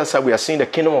look on the other side, we are seeing the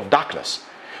kingdom of darkness.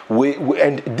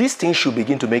 And these things should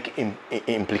begin to make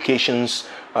implications,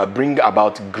 bring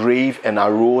about grave and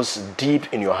arose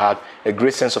deep in your heart a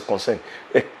great sense of concern.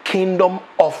 A kingdom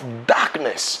of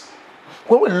darkness.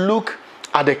 When we look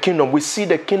at the kingdom, we see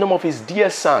the kingdom of his dear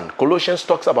son. Colossians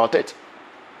talks about it.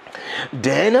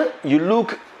 Then you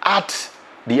look at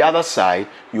the other side,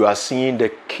 you are seeing the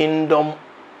kingdoms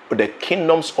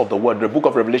of the world. The book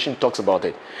of Revelation talks about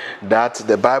it. That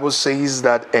the Bible says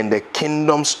that, and the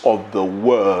kingdoms of the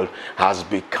world has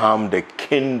become the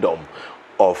kingdom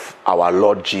of our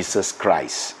Lord Jesus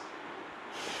Christ.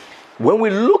 When we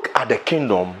look at the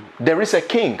kingdom, there is a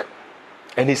king,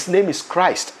 and his name is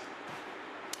Christ.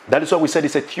 That is why we said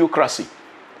it's a theocracy.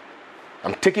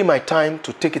 I'm taking my time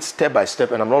to take it step by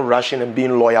step, and I'm not rushing and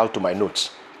being loyal to my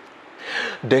notes.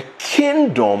 The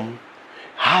kingdom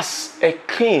has a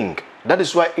king. That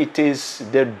is why it is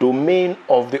the domain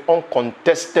of the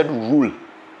uncontested rule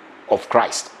of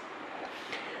Christ.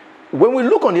 When we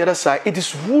look on the other side, it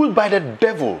is ruled by the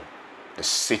devil, the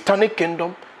satanic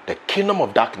kingdom, the kingdom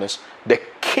of darkness, the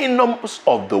kingdoms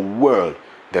of the world,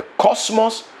 the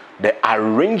cosmos, the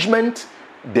arrangement,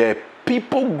 the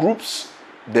people groups,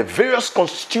 the various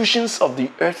constitutions of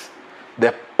the earth,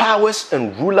 the powers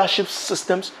and rulership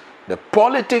systems, the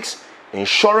politics,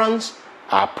 insurance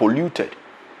are polluted.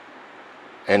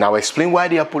 And I'll explain why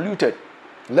they are polluted.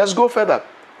 Let's go further.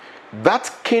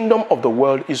 That kingdom of the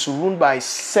world is ruled by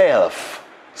self.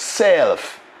 And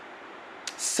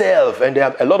there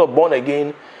are a lot of born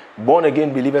again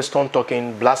believers turn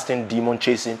talking, blasting, demon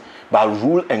chasing, but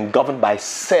ruled and governed by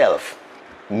self.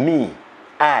 Me,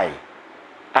 I,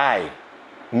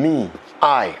 me,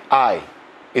 I.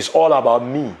 is all about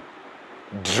me,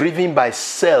 driven by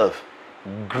self,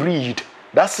 greed.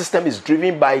 That system is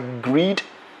driven by greed,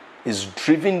 is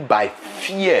driven by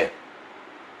fear,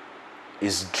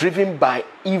 is driven by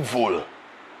evil.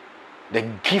 The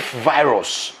gift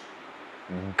virus,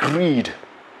 greed,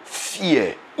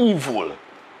 fear, evil,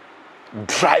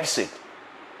 drives it.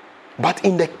 But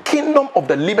in the kingdom of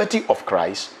the liberty of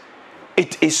Christ,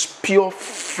 it is pure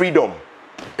freedom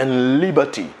and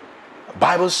liberty. The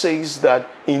Bible says that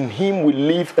in him we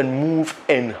live and move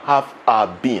and have our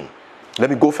being. Let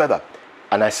me go further.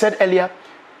 And I said earlier,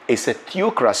 it's a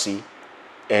theocracy,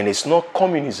 and it's not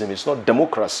communism, it's not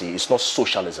democracy, it's not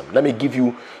socialism. Let me give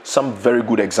you some very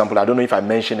good example. I don't know if I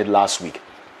mentioned it last week.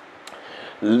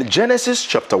 Genesis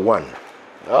chapter 1.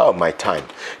 Oh, my time.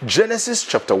 Genesis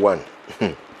chapter 1.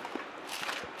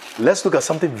 Let's look at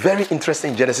something very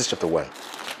interesting in Genesis chapter 1.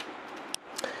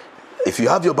 If you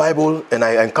have your Bible, and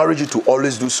I encourage you to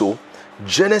always do so,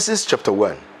 Genesis chapter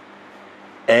 1.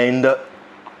 And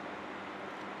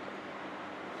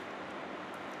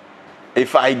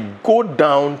if I go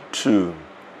down to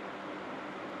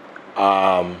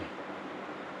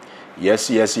yes,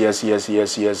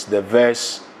 the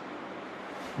verse,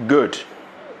 good,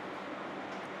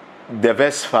 the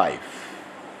verse 5,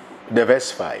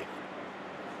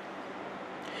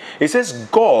 it says,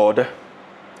 God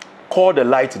called the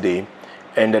light day,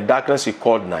 and the darkness he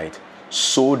called night.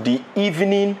 So the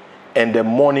evening and the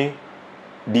morning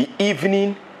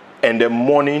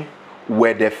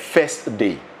were the first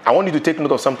day. I want you to take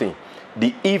note of something.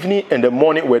 The evening and the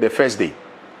morning were the first day.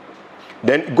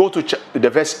 Then go to the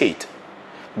verse 8.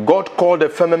 God called the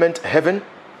firmament heaven,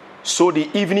 so the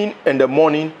evening and the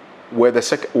morning were the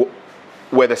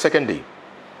second day.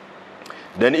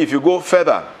 Then if you go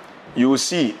further, you will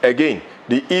see again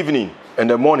the evening and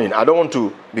the morning. I don't want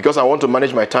to, because I want to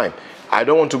manage my time, I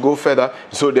don't want to go further.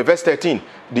 So the verse 13,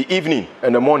 the evening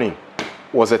and the morning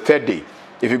was the third day.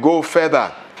 If you go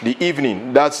further, the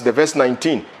evening, that's the verse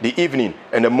 19, the evening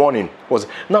and the morning was.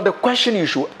 Now the question you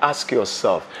should ask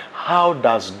yourself, how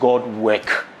does God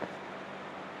work?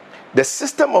 The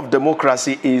system of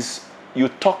democracy is you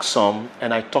talk some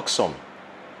and I talk some.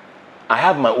 I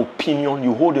have my opinion,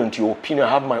 you hold on to your opinion,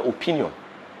 I have my opinion.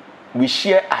 We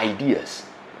share ideas.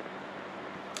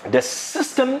 The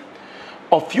system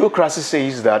of theocracy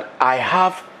says that I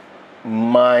have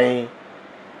my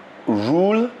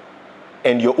rule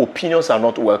and your opinions are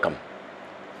not welcome.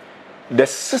 The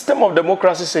system of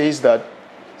democracy says that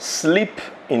sleep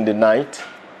in the night,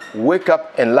 wake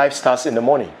up and life starts in the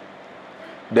morning.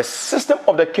 The system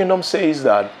of the kingdom says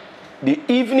that the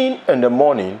evening and the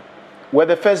morning were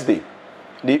the first day.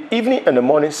 The evening and the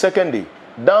morning, second day,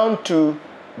 down to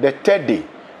the third day.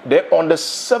 Then on the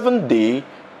seventh day,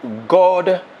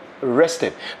 God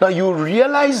rested. Now you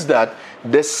realize that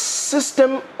the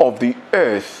system of the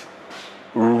earth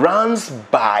runs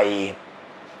by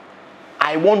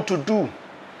I want to do,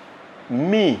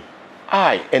 me,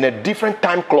 I, and a different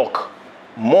time clock,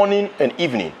 morning and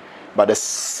evening. But the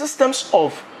system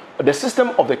of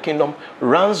the kingdom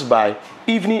runs by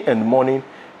evening and morning,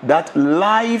 that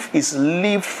life is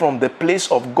lived from the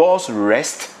place of God's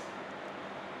rest.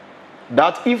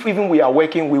 That if even we are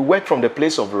working, we work from the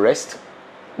place of rest,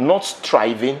 not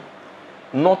striving,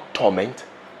 not torment.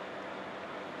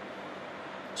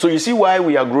 So you see why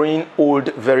we are growing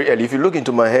old very early. If you look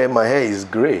into my hair is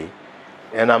gray,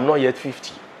 and I'm not yet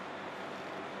 50.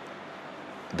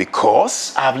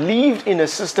 Because I've lived in a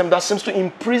system that seems to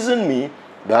imprison me,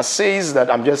 that says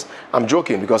that I'm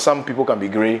joking, because some people can be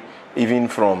gray even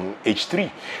from age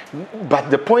 3. But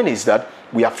the point is that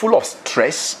we are full of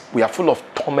stress, we are full of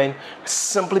torment,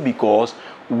 simply because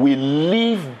we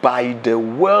live by the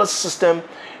world system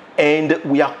and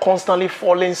we are constantly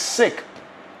falling sick.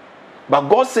 But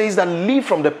God says that live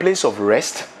from the place of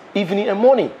rest, evening and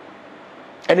morning.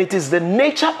 And it is the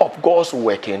nature of God's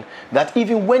working that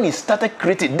even when he started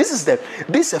creating, this is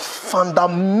a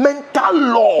fundamental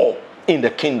law in the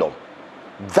kingdom.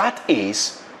 That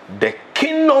is, the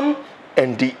kingdom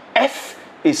and the earth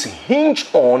is hinged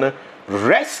on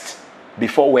rest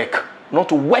before work,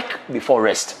 not work before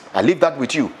rest. I leave that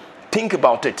with you. Think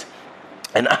about it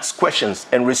and ask questions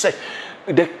and research.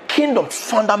 The kingdom,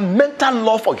 fundamental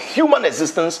law for human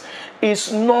existence,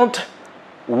 is not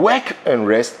work and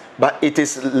rest, but it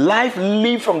is life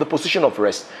lived from the position of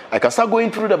rest. I can start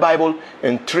going through the Bible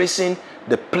and tracing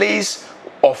the place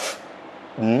of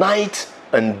night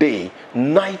and day,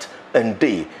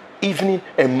 evening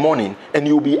and morning, and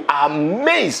you'll be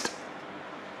amazed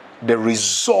the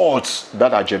results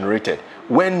that are generated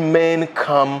when men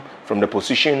come from the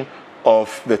position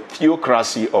of the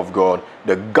theocracy of God,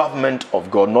 the government of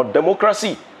God, not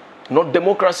democracy. not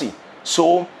democracy.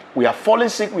 So we are falling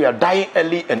sick, we are dying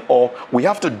early and all. We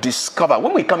have to discover.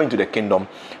 When we come into the kingdom,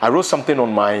 I wrote something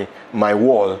on my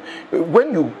wall.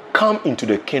 When you come into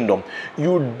the kingdom,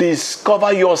 you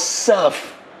discover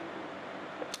yourself.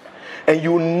 And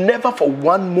you never for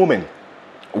one moment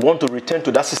want to return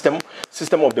to that system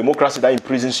of democracy that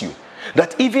imprisons you.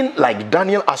 That even like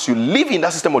Daniel, as you live in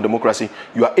that system of democracy,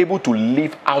 you are able to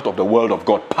live out of the world of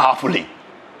God powerfully.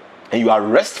 And you are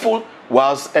restful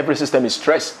whilst every system is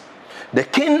stressed. The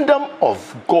kingdom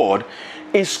of God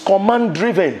is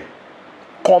command-driven.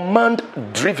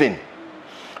 Command-driven.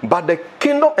 But the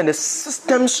kingdom and the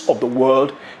systems of the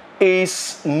world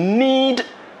is need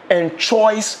and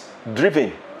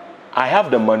choice-driven. I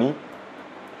have the money,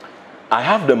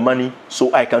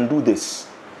 so I can do this.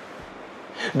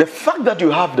 The fact that you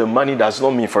have the money does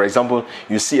not mean, for example,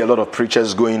 you see a lot of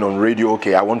preachers going on radio,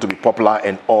 okay, I want to be popular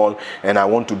and all, and I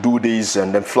want to do this,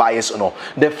 and then flyers and all.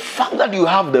 The fact that you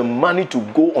have the money to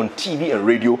go on TV and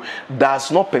radio does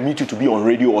not permit you to be on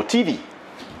radio or TV.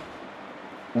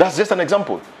 That's just an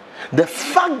example. The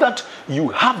fact that you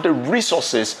have the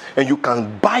resources and you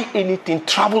can buy anything,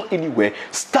 travel anywhere,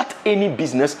 start any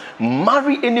business,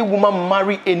 marry any woman,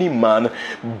 marry any man,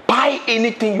 buy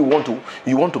anything you want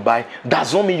to buy,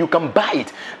 does not mean you can buy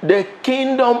it. The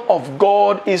kingdom of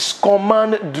God is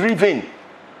command driven.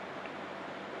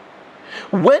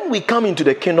 When we come into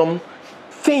the kingdom,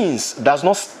 things does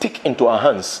not stick into our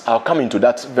hands. I'll come into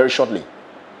that very shortly.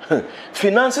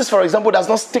 Finances, for example, does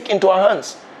not stick into our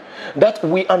hands. That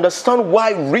we understand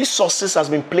why resources has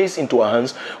been placed into our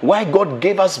hands, why God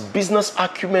gave us business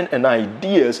acumen and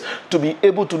ideas to be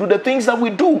able to do the things that we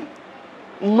do.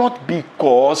 Not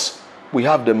because we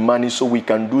have the money so we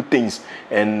can do things.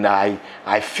 And I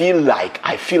feel like,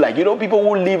 you know, people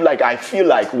who live like, I feel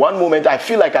like, one moment I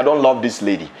feel like I don't love this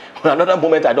lady. Another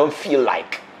moment I don't feel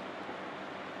like.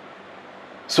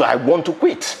 So I want to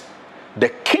quit. The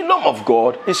kingdom of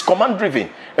God is command-driven.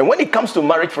 And when it comes to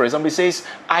marriage, for example, it says,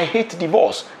 I hate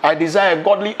divorce. I desire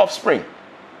godly offspring.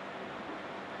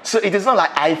 So it is not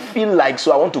like I feel like,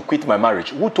 so I want to quit my marriage.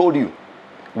 Who told you?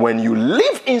 When you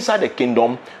live inside the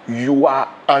kingdom, you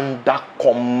are under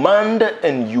command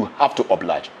and you have to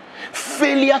oblige.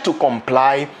 Failure to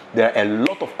comply, there are a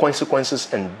lot of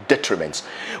consequences and detriments.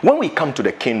 When we come to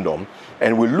the kingdom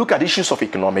and we look at issues of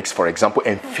economics, for example,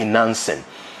 and financing,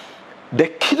 the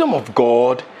kingdom of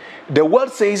God, the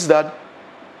word says that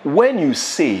when you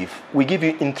save, we give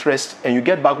you interest and you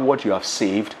get back what you have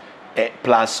saved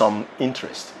plus some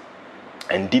interest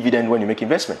and dividend when you make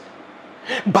investment.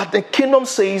 But the kingdom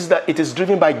says that it is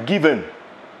driven by giving.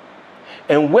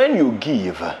 And when you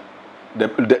give,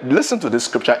 listen to this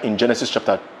scripture in Genesis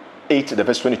chapter 8, the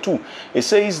verse 22. It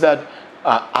says that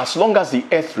as long as the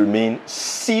earth remains,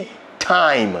 seed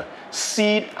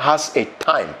has a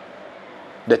time.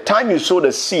 The time you sow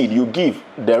the seed, you give,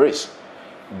 there is.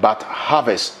 But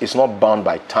harvest is not bound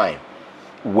by time.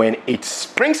 When it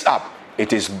springs up,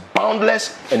 it is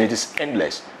boundless and it is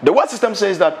endless. The word system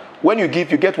says that when you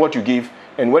give, you get what you give.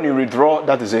 And when you withdraw,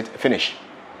 that is it, finish.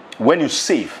 When you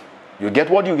save, you get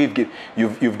what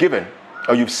you've given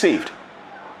or you've saved.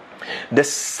 The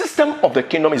system of the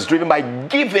kingdom is driven by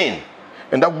giving.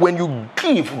 And that when you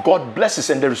give, God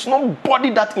blesses. And there is nobody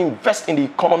that invests in the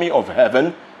economy of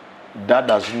heaven that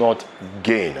does not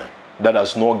gain. That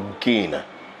does not gain.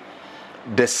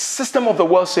 The system of the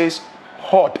world says,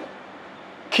 hoard,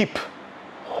 keep,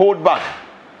 hold back,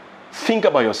 think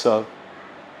about yourself.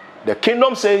 The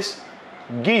kingdom says,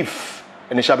 give,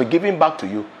 and it shall be given back to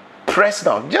you. Press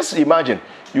down. Just imagine,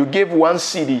 you give 1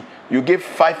 CD, you give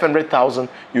 500,000,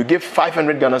 you give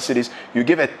 500 Ghana cedis, you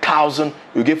give 1,000,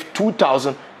 you give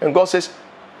 2,000, and God says,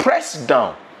 press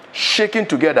down, shaking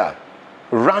together,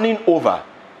 running over.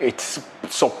 It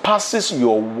surpasses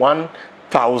your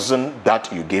 1,000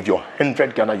 that you gave, your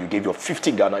 100 Ghana you gave, your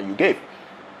 50 Ghana you gave.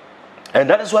 And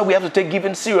that is why we have to take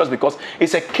giving serious, because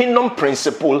it's a kingdom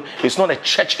principle. It's not a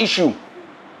church issue.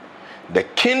 The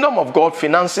kingdom of God,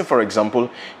 financing, for example,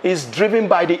 is driven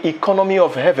by the economy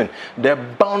of heaven, the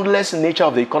boundless nature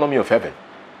of the economy of heaven.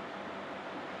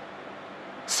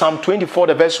 Psalm 24,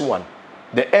 the verse 1.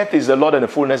 The earth is the Lord and the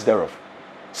fullness thereof.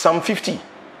 Psalm 50.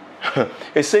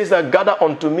 It says that gather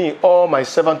unto me all my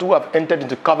servants who have entered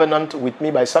into covenant with me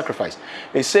by sacrifice.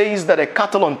 It says that a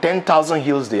cattle on 10,000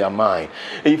 hills, they are mine.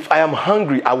 If I am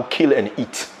hungry, I will kill and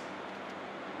eat.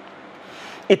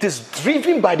 It is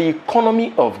driven by the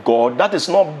economy of God that is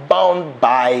not bound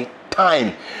by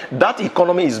time. That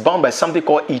economy is bound by something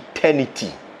called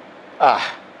eternity.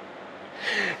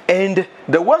 And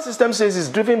the world system says it's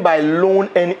driven by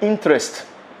loan and interest,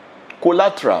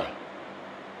 collateral.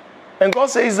 And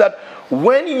God says that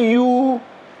when you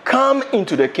Come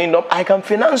into the kingdom, I can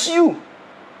finance you.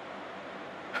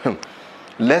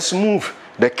 Let's move.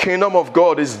 The kingdom of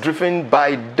God is driven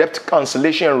by debt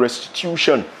cancellation and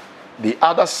restitution. The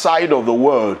other side of the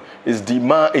world is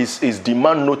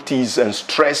demand notice and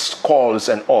stress calls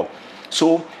and all.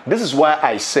 So this is why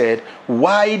I said,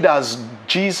 why does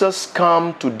Jesus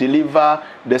come to deliver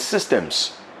the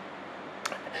systems?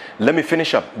 Let me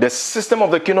finish up. The system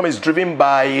of the kingdom is driven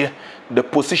by the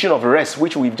position of rest,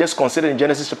 which we've just considered in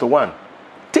Genesis chapter 1.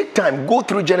 Take time, go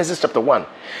through Genesis chapter 1.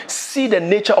 See the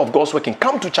nature of God's working.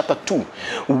 Come to chapter 2.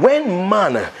 When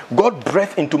man, God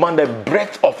breathed into man the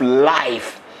breath of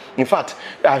life. In fact,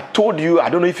 I told you, I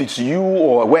don't know if it's you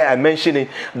or where I mentioned it,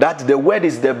 that the word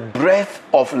is the breath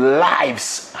of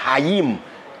lives. Hayim.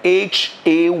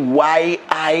 Hayim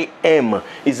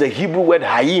is the Hebrew word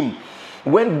Hayim.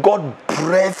 When God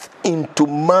breathed into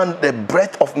man the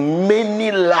breath of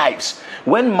many lives,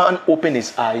 when man opened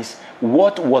his eyes,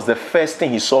 what was the first thing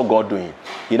he saw God doing?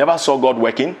 He never saw God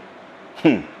working.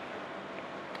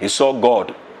 He saw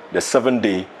God the seventh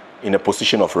day in a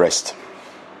position of rest.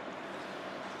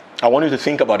 I want you to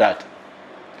think about that.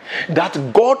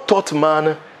 That God taught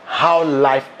man how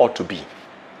life ought to be.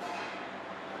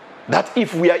 That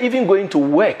if we are even going to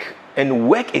work, and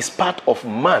work is part of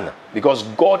man, because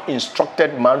God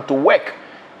instructed man to work.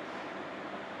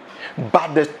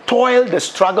 But the toil, the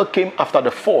struggle came after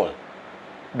the fall.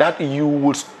 That you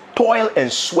would toil and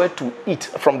sweat to eat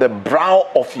from the brow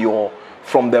of your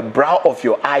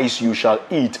eyes you shall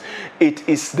eat. It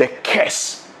is the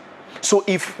curse. So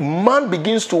if man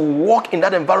begins to walk in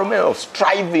that environment of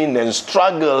striving and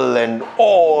struggle and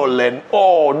all,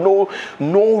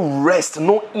 no rest,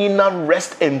 no inner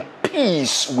rest and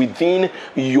peace within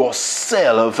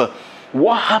yourself,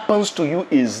 what happens to you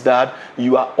is that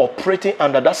you are operating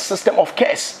under that system of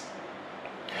curse.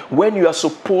 When you are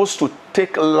supposed to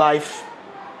take life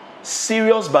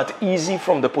serious but easy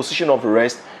from the position of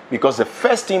rest, because the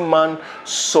first thing man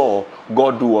saw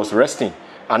God do was resting.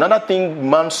 Another thing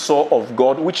man saw of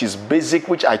God, which is basic,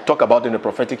 which I talk about in the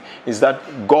prophetic, is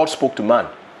that God spoke to man.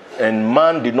 And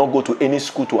man did not go to any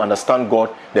school to understand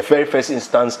God. The very first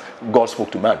instance, God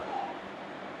spoke to man.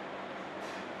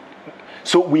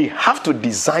 So we have to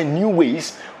design new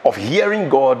ways of hearing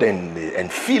God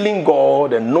and feeling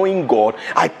God and knowing God.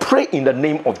 I pray in the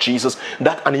name of Jesus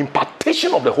that an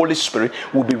impartation of the Holy Spirit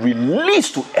will be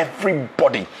released to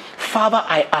everybody. Father,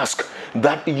 I ask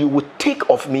that you would take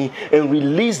of me and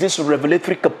release this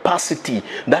revelatory capacity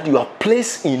that you have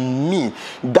placed in me,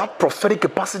 that prophetic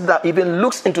capacity that even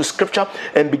looks into scripture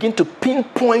and begin to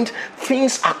pinpoint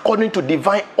things according to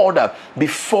divine order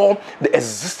before the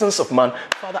existence of man.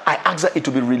 Father, I ask that it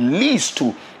to be released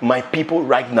to my people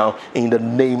right now in the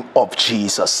name of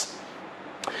Jesus.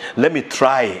 Let me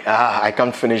try. I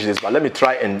can't finish this, but let me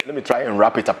try and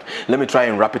wrap it up.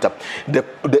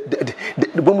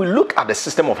 When we look at the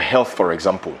system of health, for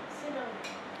example,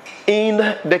 in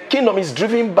the kingdom is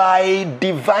driven by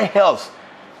divine health,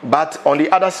 but on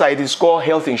the other side it's called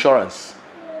health insurance.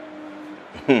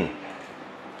 It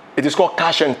is called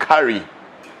cash and carry.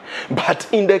 But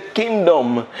in the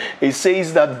kingdom, it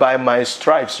says that by my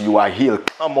stripes you are healed.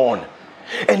 Come on.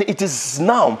 And it is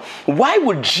now, why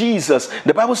would Jesus,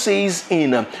 the Bible says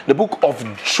in the book of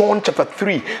John chapter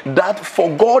 3, that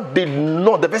for God did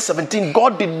not, the verse 17,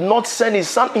 God did not send his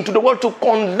son into the world to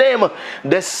condemn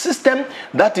the system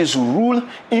that is ruled,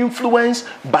 influenced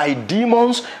by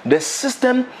demons, the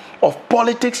system of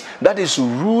politics that is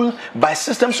ruled by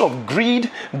systems of greed,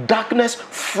 darkness,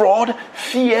 fraud,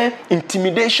 fear,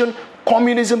 intimidation,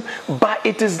 communism. But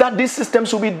it is that these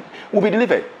systems will be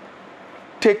delivered.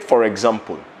 Take, for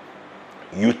example,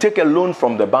 you take a loan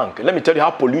from the bank. Let me tell you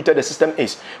how polluted the system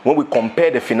is when we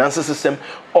compare the financial system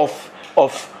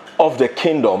of the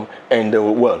kingdom and the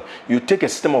world. You take a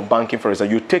system of banking, for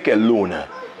example, you take a loan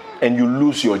and you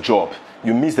lose your job.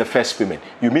 You miss the first payment.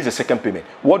 You miss the second payment.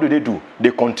 What do?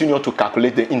 They continue to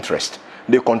calculate the interest.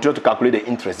 They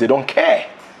don't care.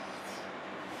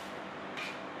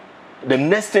 The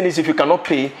next thing is, if you cannot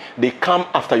pay, they come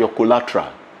after your collateral.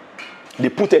 They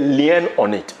put a lien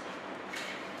on it.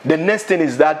 The next thing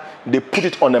is that they put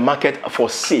it on the market for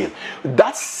sale.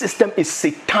 That system is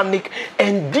satanic,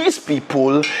 and these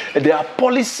people, their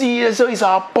policy, so is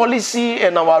our policy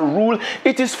and our rule,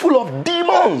 it is full of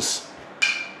demons.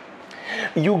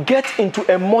 You get into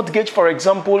a mortgage, for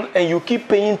example, and you keep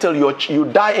paying till you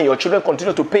die and your children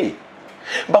continue to pay.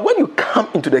 But when you come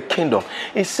into the kingdom,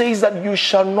 it says that you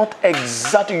shall not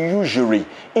exact usury,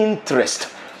 interest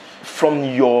from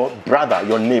your brother,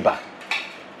 your neighbor.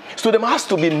 So there has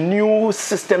to be new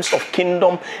systems of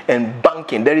kingdom and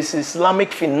banking. There is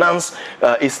Islamic finance,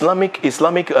 Islamic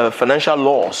financial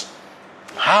laws.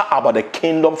 How about the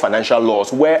kingdom financial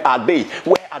laws? Where are they?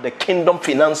 Where are the kingdom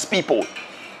finance people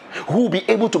who will be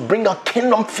able to bring out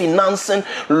kingdom financing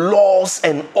laws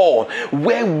and all,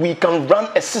 where we can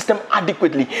run a system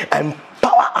adequately and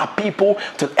empower our people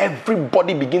till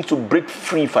everybody begins to break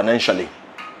free financially?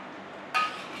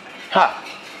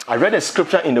 I read a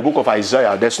scripture in the book of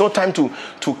Isaiah. There's no time to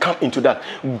come into that.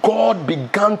 God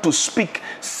began to speak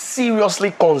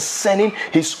seriously concerning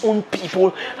his own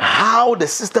people, how the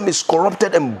system is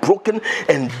corrupted and broken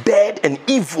and dead and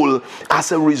evil.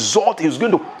 As a result, he's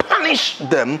going to punish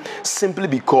them simply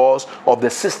because of the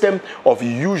system of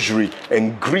usury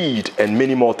and greed and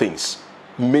many more things.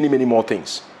 Many more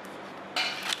things.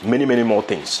 Many more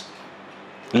things.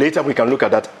 Later we can look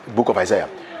at that book of Isaiah.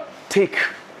 Take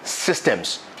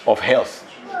systems of health.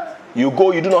 You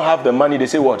go, you do not have the money, they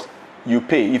say what? You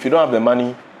pay. If you don't have the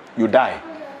money, you die.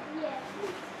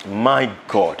 My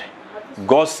God.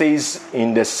 God says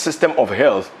in the system of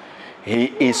health, he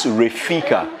is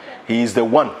Rafika. He is the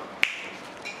one.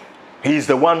 He is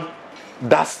the one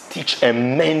that teach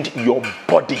and mend your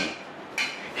body.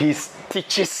 He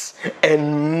teaches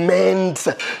and mends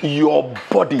your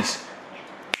bodies.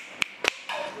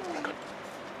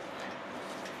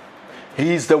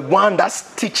 He is the one that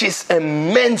stitches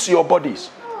and mends your bodies.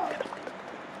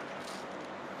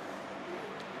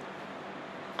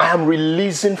 I am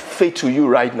releasing faith to you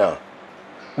right now,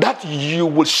 that you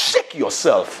will shake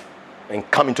yourself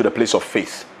and come into the place of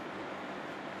faith.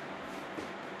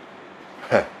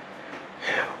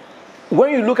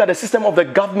 When you look at the system of the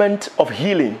government of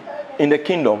healing in the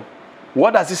kingdom,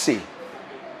 what does it say?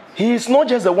 He is not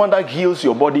just the one that heals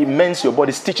your body, mends your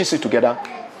body, stitches it together,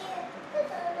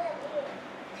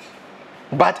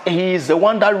 but he is the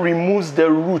one that removes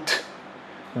the root,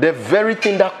 the very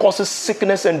thing that causes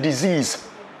sickness and disease.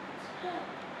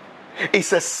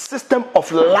 It's a system of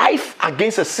life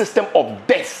against a system of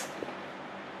death.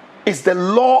 It's the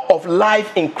law of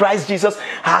life in Christ Jesus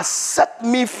has set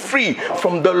me free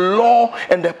from the law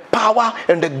and the power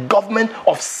and the government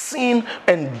of sin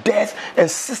and death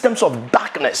and systems of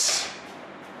darkness.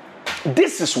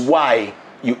 This is why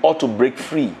you ought to break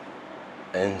free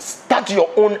and start your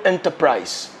own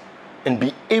enterprise and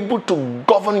be able to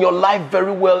govern your life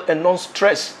very well and not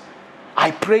stress.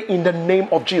 I pray in the name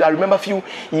of Jesus. I remember a few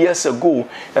years ago,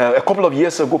 a couple of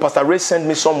years ago, Pastor Ray sent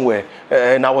me somewhere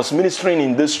and I was ministering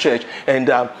in this church, and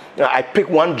I picked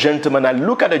one gentleman. I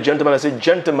look at the gentleman, I said,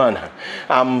 gentleman,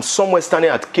 I'm somewhere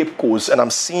standing at Cape Coast and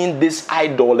I'm seeing this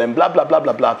idol and blah, blah, blah,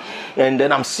 blah, blah. And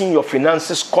then I'm seeing your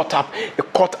finances caught up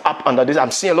under this.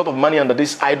 I'm seeing a lot of money under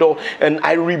this idol, and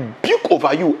I rebuke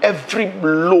over you every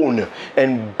loan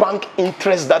and bank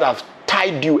interest that have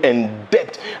tied you and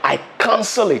debt. I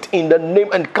cancel it in the name,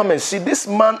 and come and see this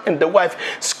man and the wife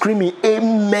screaming,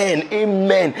 amen,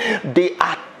 amen. They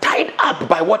are tied up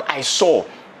by what I saw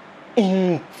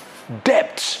in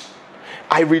debt.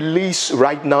 I release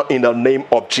right now in the name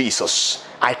of Jesus.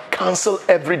 I cancel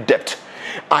every debt.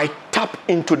 I tap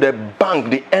into the bank,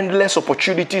 the endless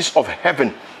opportunities of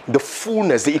heaven, the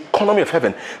fullness, the economy of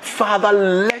heaven. Father,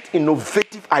 let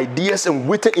innovative ideas and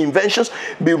witty inventions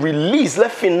be released.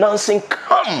 Let financing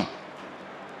come.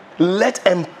 Let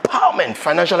empowerment,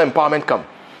 financial empowerment come.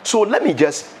 So let me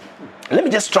just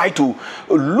try to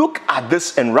look at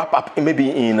this and wrap up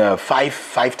maybe in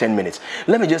 5-10 minutes.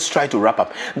 Let me just try to wrap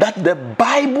up. That the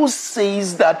Bible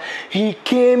says that he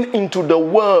came into the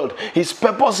world. His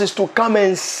purpose is to come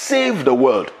and save the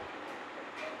world.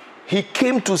 He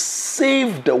came to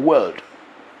save the world,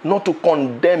 not to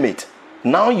condemn it.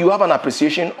 Now you have an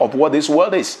appreciation of what this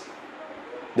world is.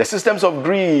 The systems of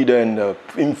greed and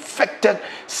infected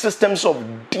systems of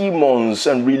demons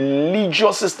and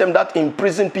religious systems that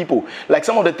imprison people. Like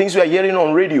some of the things we are hearing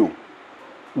on radio,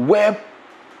 where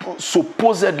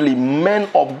supposedly men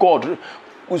of God,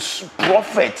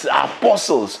 prophets,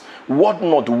 apostles,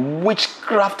 whatnot,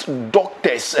 witchcraft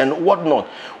doctors and whatnot,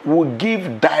 will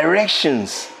give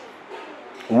directions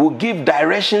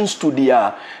to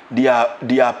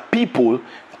their people.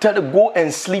 Tell them, go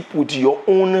and sleep with your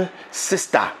own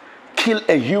sister. Kill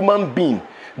a human being.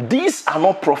 These are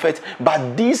not prophets,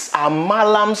 but these are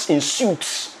malams in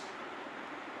suits.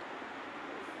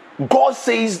 God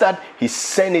says that he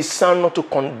sent his son not to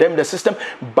condemn the system,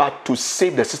 but to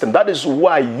save the system. That is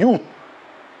why you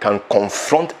can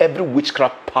confront every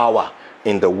witchcraft power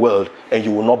in the world and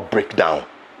you will not break down.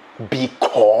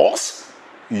 Because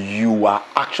you are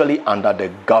actually under the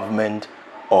government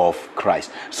of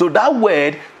Christ. So that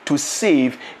word to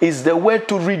save is the word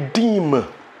to redeem.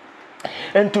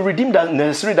 And to redeem that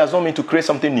necessarily does not mean to create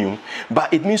something new,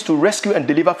 but it means to rescue and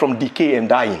deliver from decay and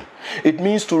dying. It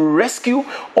means to rescue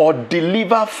or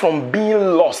deliver from being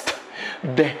lost.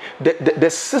 The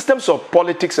systems of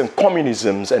politics and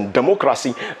communisms and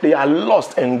democracy, they are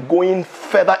lost and going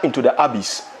further into the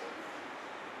abyss.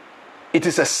 It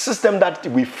is a system that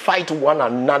we fight one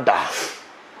another.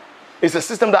 It's a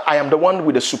system that I am the one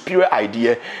with the superior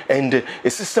idea, and a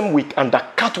system we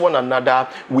undercut one another,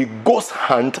 we ghost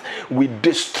hunt, we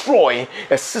destroy.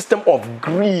 A system of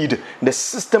greed. The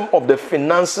system of the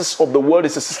finances of the world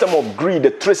is a system of greed, the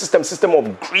trade system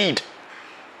of greed.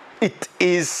 It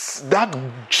is that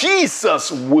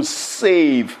Jesus will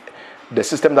save the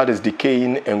system that is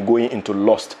decaying and going into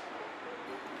lost.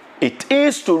 It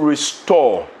is to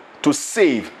restore, to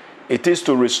save. It is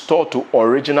to restore to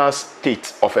original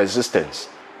state of existence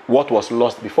what was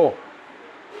lost before.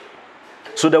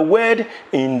 So the word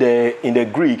in the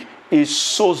Greek is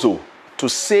sozo, to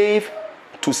save,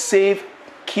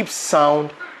 keep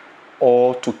sound,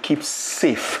 or to keep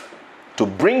safe, to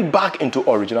bring back into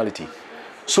originality.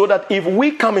 So that if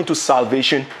we come into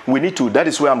salvation, we need to, that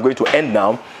is where I'm going to end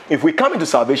now. If we come into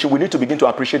salvation, we need to begin to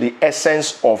appreciate the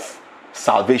essence of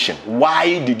salvation.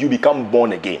 Why did you become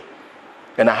born again?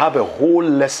 And I have a whole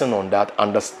lesson on that,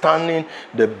 understanding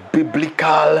the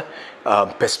biblical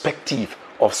perspective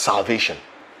of salvation.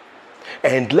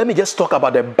 And let me just talk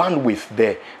about the bandwidth,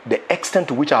 the extent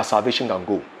to which our salvation can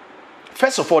go.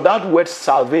 First of all, that word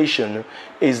salvation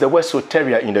is the word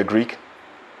soteria in the Greek.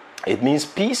 It means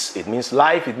peace, it means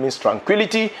life, it means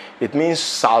tranquility, it means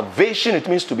salvation, it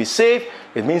means to be saved,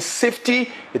 it means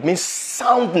safety, it means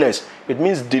soundness, it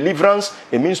means deliverance,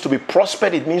 it means to be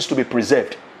prospered, it means to be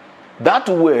preserved. That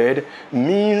word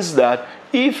means that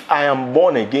if I am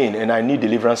born again and I need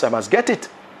deliverance, I must get it.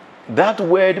 That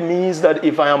word means that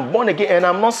if I am born again and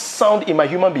I'm not sound in my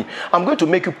human being, I'm going to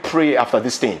make you pray after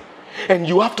this thing. And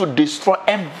you have to destroy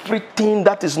everything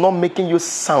that is not making you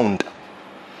sound.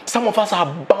 Some of us are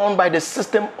bound by the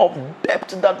system of debt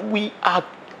that we are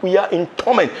in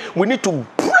torment. We need to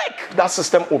break that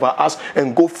system over us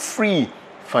and go free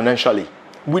financially.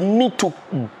 We need to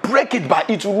break it by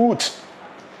its roots.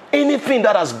 Anything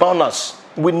that has bound us,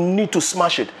 we need to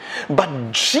smash it.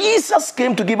 But Jesus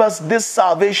came to give us this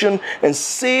salvation and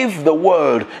save the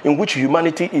world in which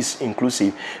humanity is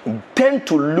inclusive. Turn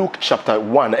to Luke chapter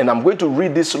 1, and I'm going to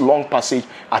read this long passage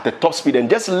at the top speed and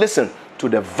just listen to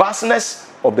the vastness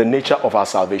of the nature of our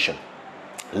salvation.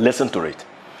 Listen to it.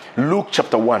 Luke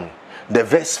chapter 1, the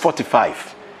verse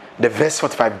 45. The verse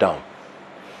 45 down.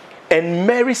 And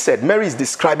Mary said, Mary is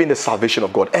describing the salvation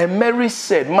of God. And Mary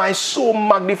said, my soul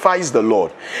magnifies the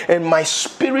Lord, and my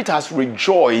spirit has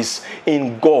rejoiced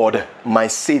in God, my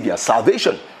Savior.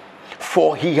 Salvation.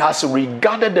 For he has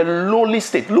regarded the lowly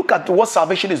state. Look at what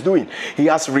salvation is doing. He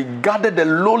has regarded the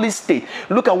lowly state.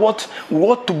 Look at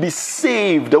what to be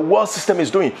saved the world system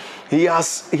is doing. He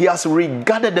has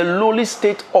regarded the lowly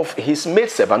state of his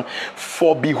maidservant.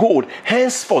 For behold,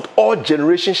 henceforth all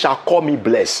generations shall call me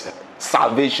blessed.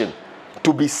 Salvation.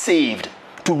 To be saved,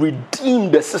 to redeem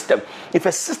the system. If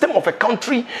a system of a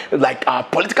country like our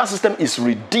political system is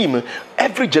redeemed,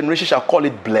 every generation shall call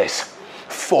it blessed.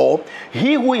 For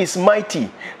he who is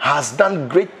mighty has done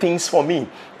great things for me,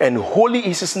 and holy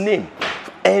is his name.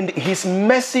 And his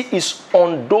mercy is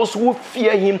on those who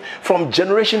fear him from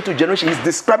generation to generation. He's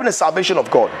describing the salvation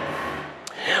of God.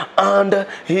 And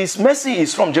his mercy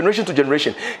is from generation to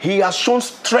generation. He has shown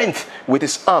strength with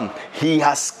his arm. He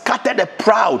has scattered the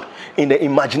proud in the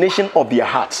imagination of their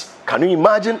hearts. Can you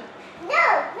imagine?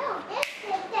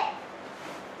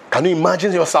 Can you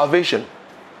imagine your salvation?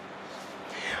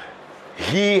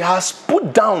 He has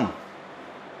put down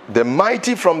the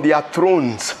mighty from their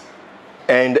thrones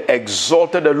and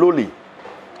exalted the lowly.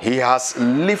 He has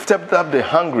lifted up the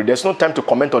hungry. There's no time to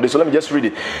comment on this, so let me just read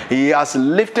it. He has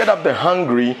lifted up the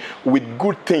hungry with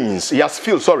good things. He has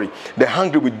filled, the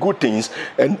hungry with good things,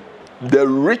 and the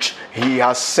rich he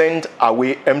has sent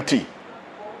away empty.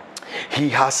 He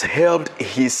has helped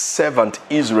his servant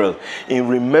Israel in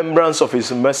remembrance of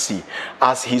his mercy,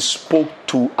 as he spoke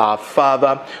to our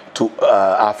fathers,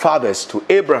 to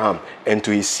Abraham, and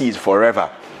to his seed forever.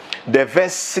 The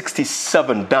verse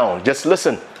 67 down. Just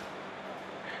listen.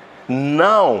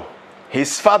 Now,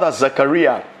 his father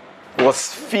Zechariah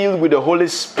was filled with the Holy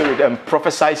Spirit and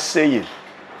prophesied, saying,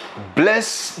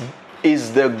 blessed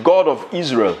is the God of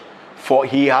Israel, for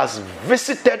he has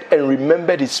visited and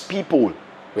remembered his people.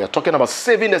 We are talking about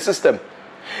saving the system.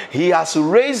 He has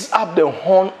raised up the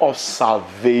horn of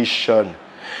salvation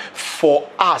for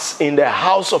us in the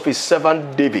house of his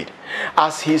servant David,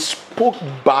 as he spoke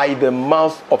by the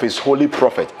mouth of his holy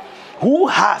prophet. who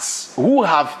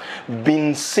have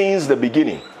been since the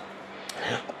beginning,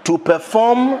 to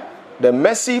perform the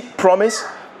mercy promise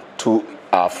to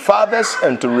our fathers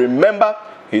and to remember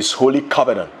his holy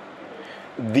covenant,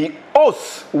 the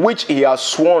oath which he has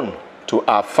sworn to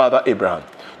our father Abraham,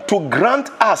 to grant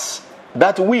us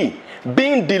that we,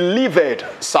 being delivered,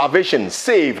 salvation,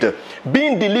 saved,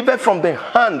 being delivered from the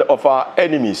hand of our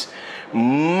enemies,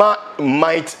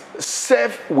 might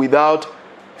serve without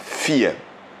fear,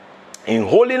 in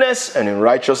holiness and in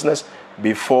righteousness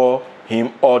before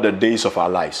him all the days of our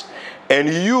lives. And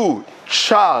you,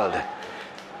 child,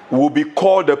 will be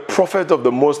called the prophet of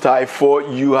the Most High, for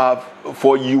you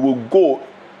will go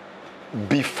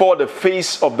before the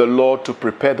face of the Lord to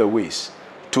prepare the ways,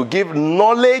 to give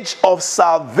knowledge of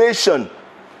salvation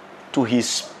to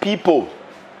his people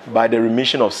by the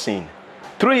remission of sin,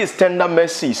 through his tender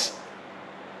mercies,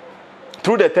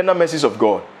 through the tender mercies of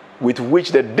God, with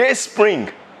which the day spring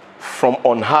from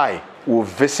on high will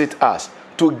visit us,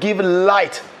 to give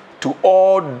light to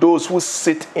all those who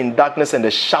sit in darkness and the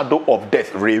shadow of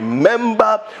death.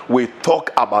 Remember, we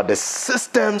talk about the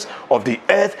systems of the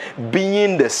earth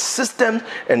being the systems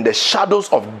and the shadows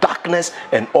of darkness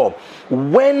and all.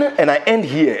 And I end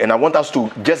here, and I want us to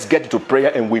just get into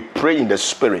prayer, and we pray in the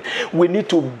spirit. We need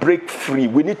to break free.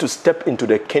 We need to step into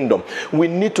the kingdom. We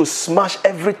need to smash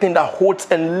everything that holds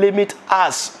and limits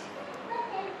us.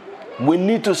 We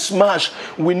need to smash.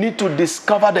 We need to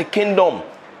discover the kingdom.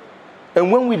 And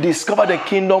when we discover the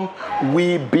kingdom,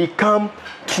 we become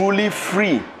truly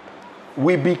free.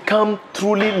 We become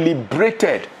truly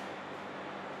liberated.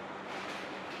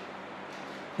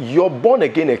 Your born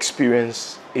again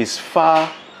experience is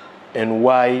far and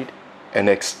wide and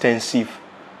extensive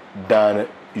than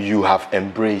you have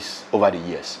embraced over the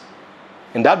years.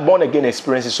 And that born again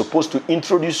experience is supposed to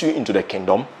introduce you into the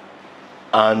kingdom,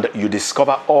 and you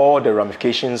discover all the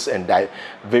ramifications and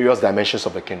various dimensions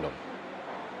of the kingdom.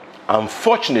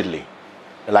 Unfortunately,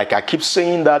 like I keep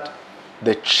saying, that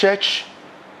the church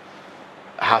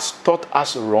has taught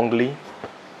us wrongly,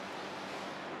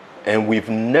 and we've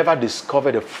never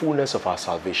discovered the fullness of our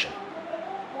salvation.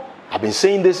 I've been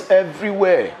saying this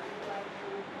everywhere.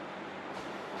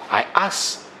 I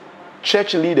ask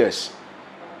church leaders,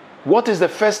 what is the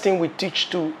first thing we teach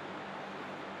to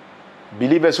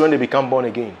believers when they become born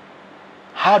again?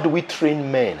 How do we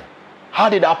train men? How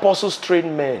did the apostles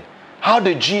train men? How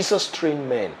did Jesus train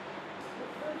men?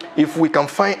 If we can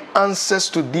find answers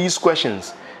to these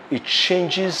questions, it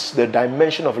changes the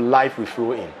dimension of life we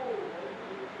flow in.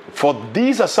 For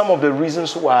these are some of the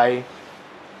reasons why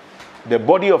the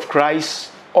body of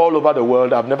Christ all over the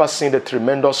world have never seen the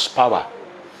tremendous power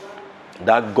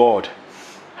that God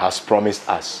has promised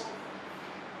us.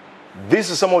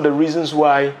 These are some of the reasons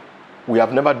why we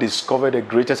have never discovered the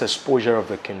greatest exposure of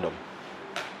the kingdom.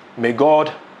 May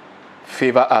God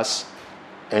favor us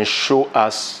and show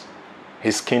us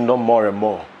his kingdom more and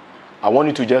more. I want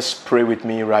you to just pray with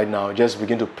me right now. Just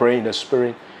begin to pray in the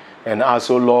spirit and ask,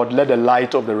 oh Lord, let the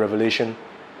light of the revelation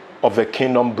of the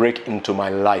kingdom break into my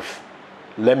life.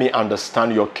 Let me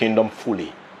understand your kingdom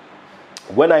fully.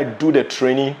 When I do the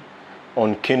training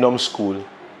on Kingdom School,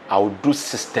 I will do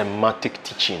systematic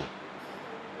teaching.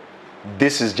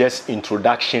 This is just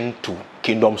introduction to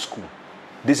Kingdom School.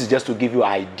 This is just to give you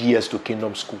ideas to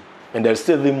Kingdom School. And there's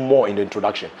still even more in the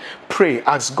introduction. Pray,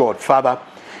 ask God, Father,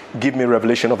 give me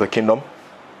revelation of the kingdom.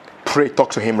 Pray,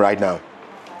 talk to him right now.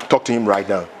 Talk to him right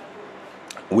now.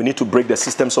 We need to break the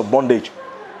systems of bondage.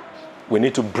 We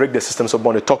need to break the systems of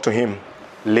bondage. Talk to him.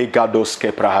 Legados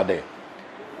ke prahade.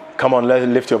 Come on,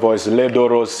 lift your voice.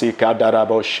 Ledoro sika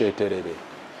darabo sheterebe.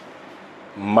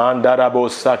 Mandarabo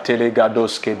satele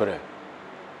gados kebre.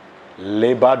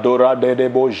 Lebadora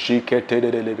dedebo jikete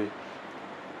delebe.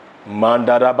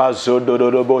 Mandaraba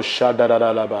zodorobo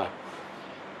shadaralaba.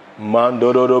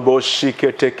 Mandorobo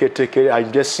shikete.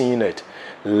 I'm just seeing it.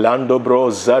 Lando bro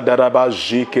zadaraba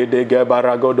jike de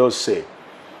gebaragodose.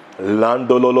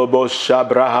 Lando lolobo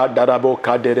shabraha darabo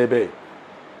kaderebe.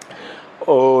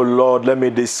 Oh Lord, let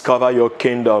me discover your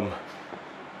kingdom.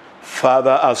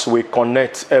 Father, as we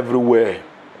connect everywhere,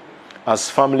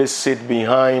 as families sit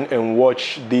behind and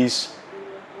watch this,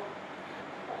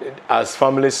 as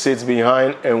families sit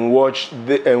behind and watch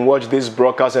this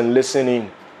broadcast and listen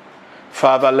in,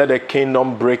 Father, let the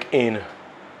kingdom break in.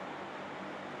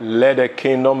 Let the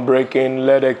kingdom break in.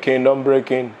 Let the kingdom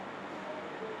break in.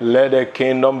 Let the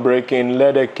kingdom break in.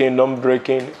 Let the kingdom break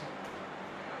in.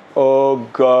 Oh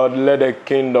God, let the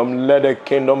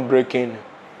kingdom break in.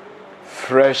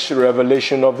 Fresh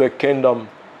revelation of the kingdom.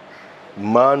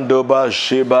 Mandoba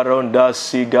Shebaronda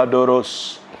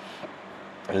Sigadoros.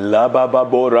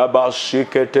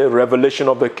 Revelation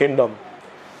of the kingdom.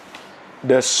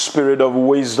 The spirit of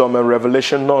wisdom and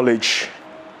revelation knowledge.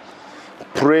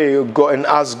 Pray God and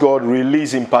ask God,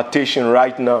 release impartation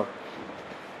right now.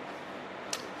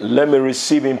 Let me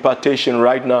receive impartation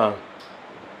right now.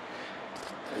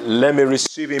 Let me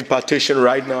receive impartation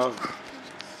right now.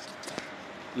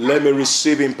 Let me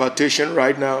receive impartation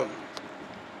right now.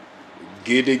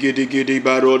 Gidi gidi gidi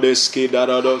barodes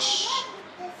kidarados.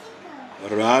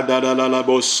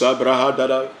 Radadalalabos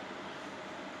sabrahadada.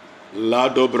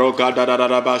 Lado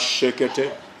brogadadadaba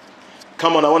shekete.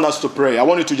 Come on, I want us to pray. I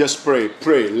want you to just pray.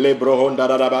 Pray. Lebrohon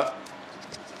dadadaba.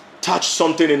 Touch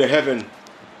something in the heaven.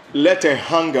 Let a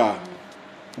hunger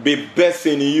be birthed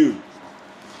in you.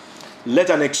 Let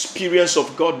an experience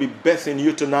of God be birthed in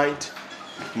you tonight.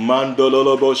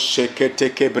 Mandololobo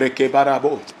sheketeke breke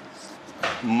barabo.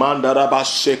 Mandaraba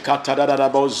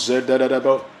shekatadadabo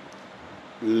zedadadabo.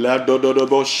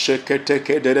 Ladododobo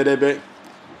sheketeke dededebe.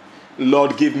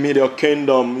 Lord, give me your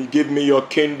kingdom. Give me your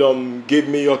kingdom. Give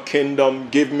me your kingdom.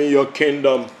 Give me your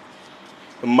kingdom.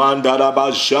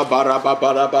 Mandaraba jabaraba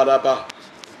barabaraba.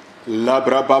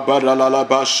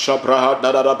 Labrababalalaba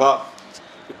shabrahadadadaba.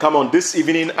 Come on, this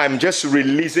evening I'm just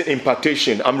releasing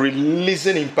impartation. I'm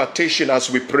releasing impartation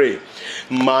as we pray.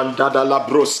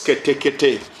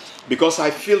 Mandadalabroskete. Because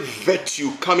I feel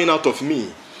virtue coming out of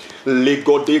me.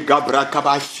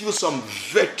 I feel some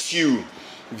virtue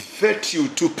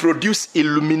to produce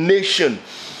illumination,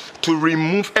 to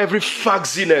remove every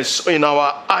fogginess in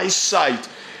our eyesight,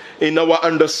 in our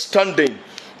understanding,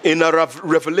 in our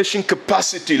revelation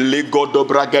capacity.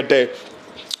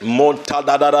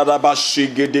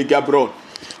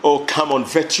 Oh, come on,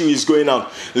 virtue is going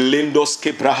out. Lindos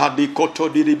kebrahadi koto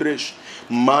diribresh.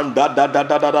 Manda da da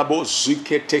da da da bo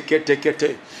zike teke teke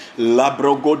te.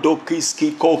 Labrogodo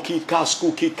kiski koki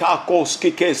kasku kikakos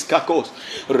kikes kakos.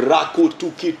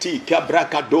 Rakutu kiti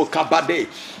kabrakado kabade.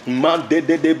 Mande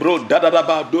de bro da da da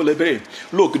ba dolebe.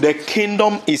 Look, the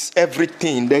kingdom is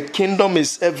everything. The kingdom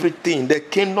is everything. The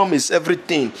kingdom is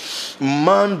everything.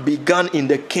 Man began in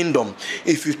the kingdom.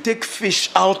 If you take fish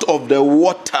out of the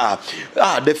water,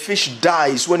 the fish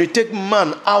dies. When you take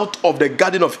man out of the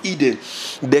Garden of Eden,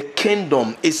 the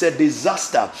kingdom is a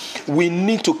disaster. We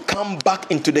need to come back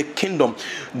into the kingdom.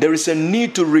 There is a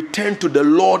need to return to the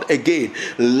Lord again.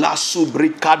 La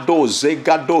subricado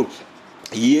zegado.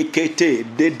 Yekete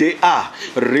DDA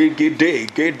regede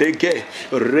gedege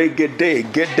regede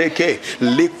gedeke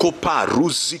lekopa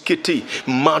ruzikiti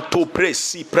mato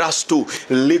presi prasto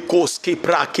lekoske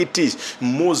prakiti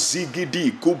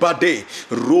mozigidi kubade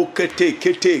rokete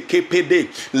kete kepede.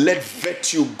 Let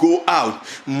virtue go out.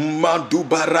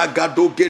 Madubaragado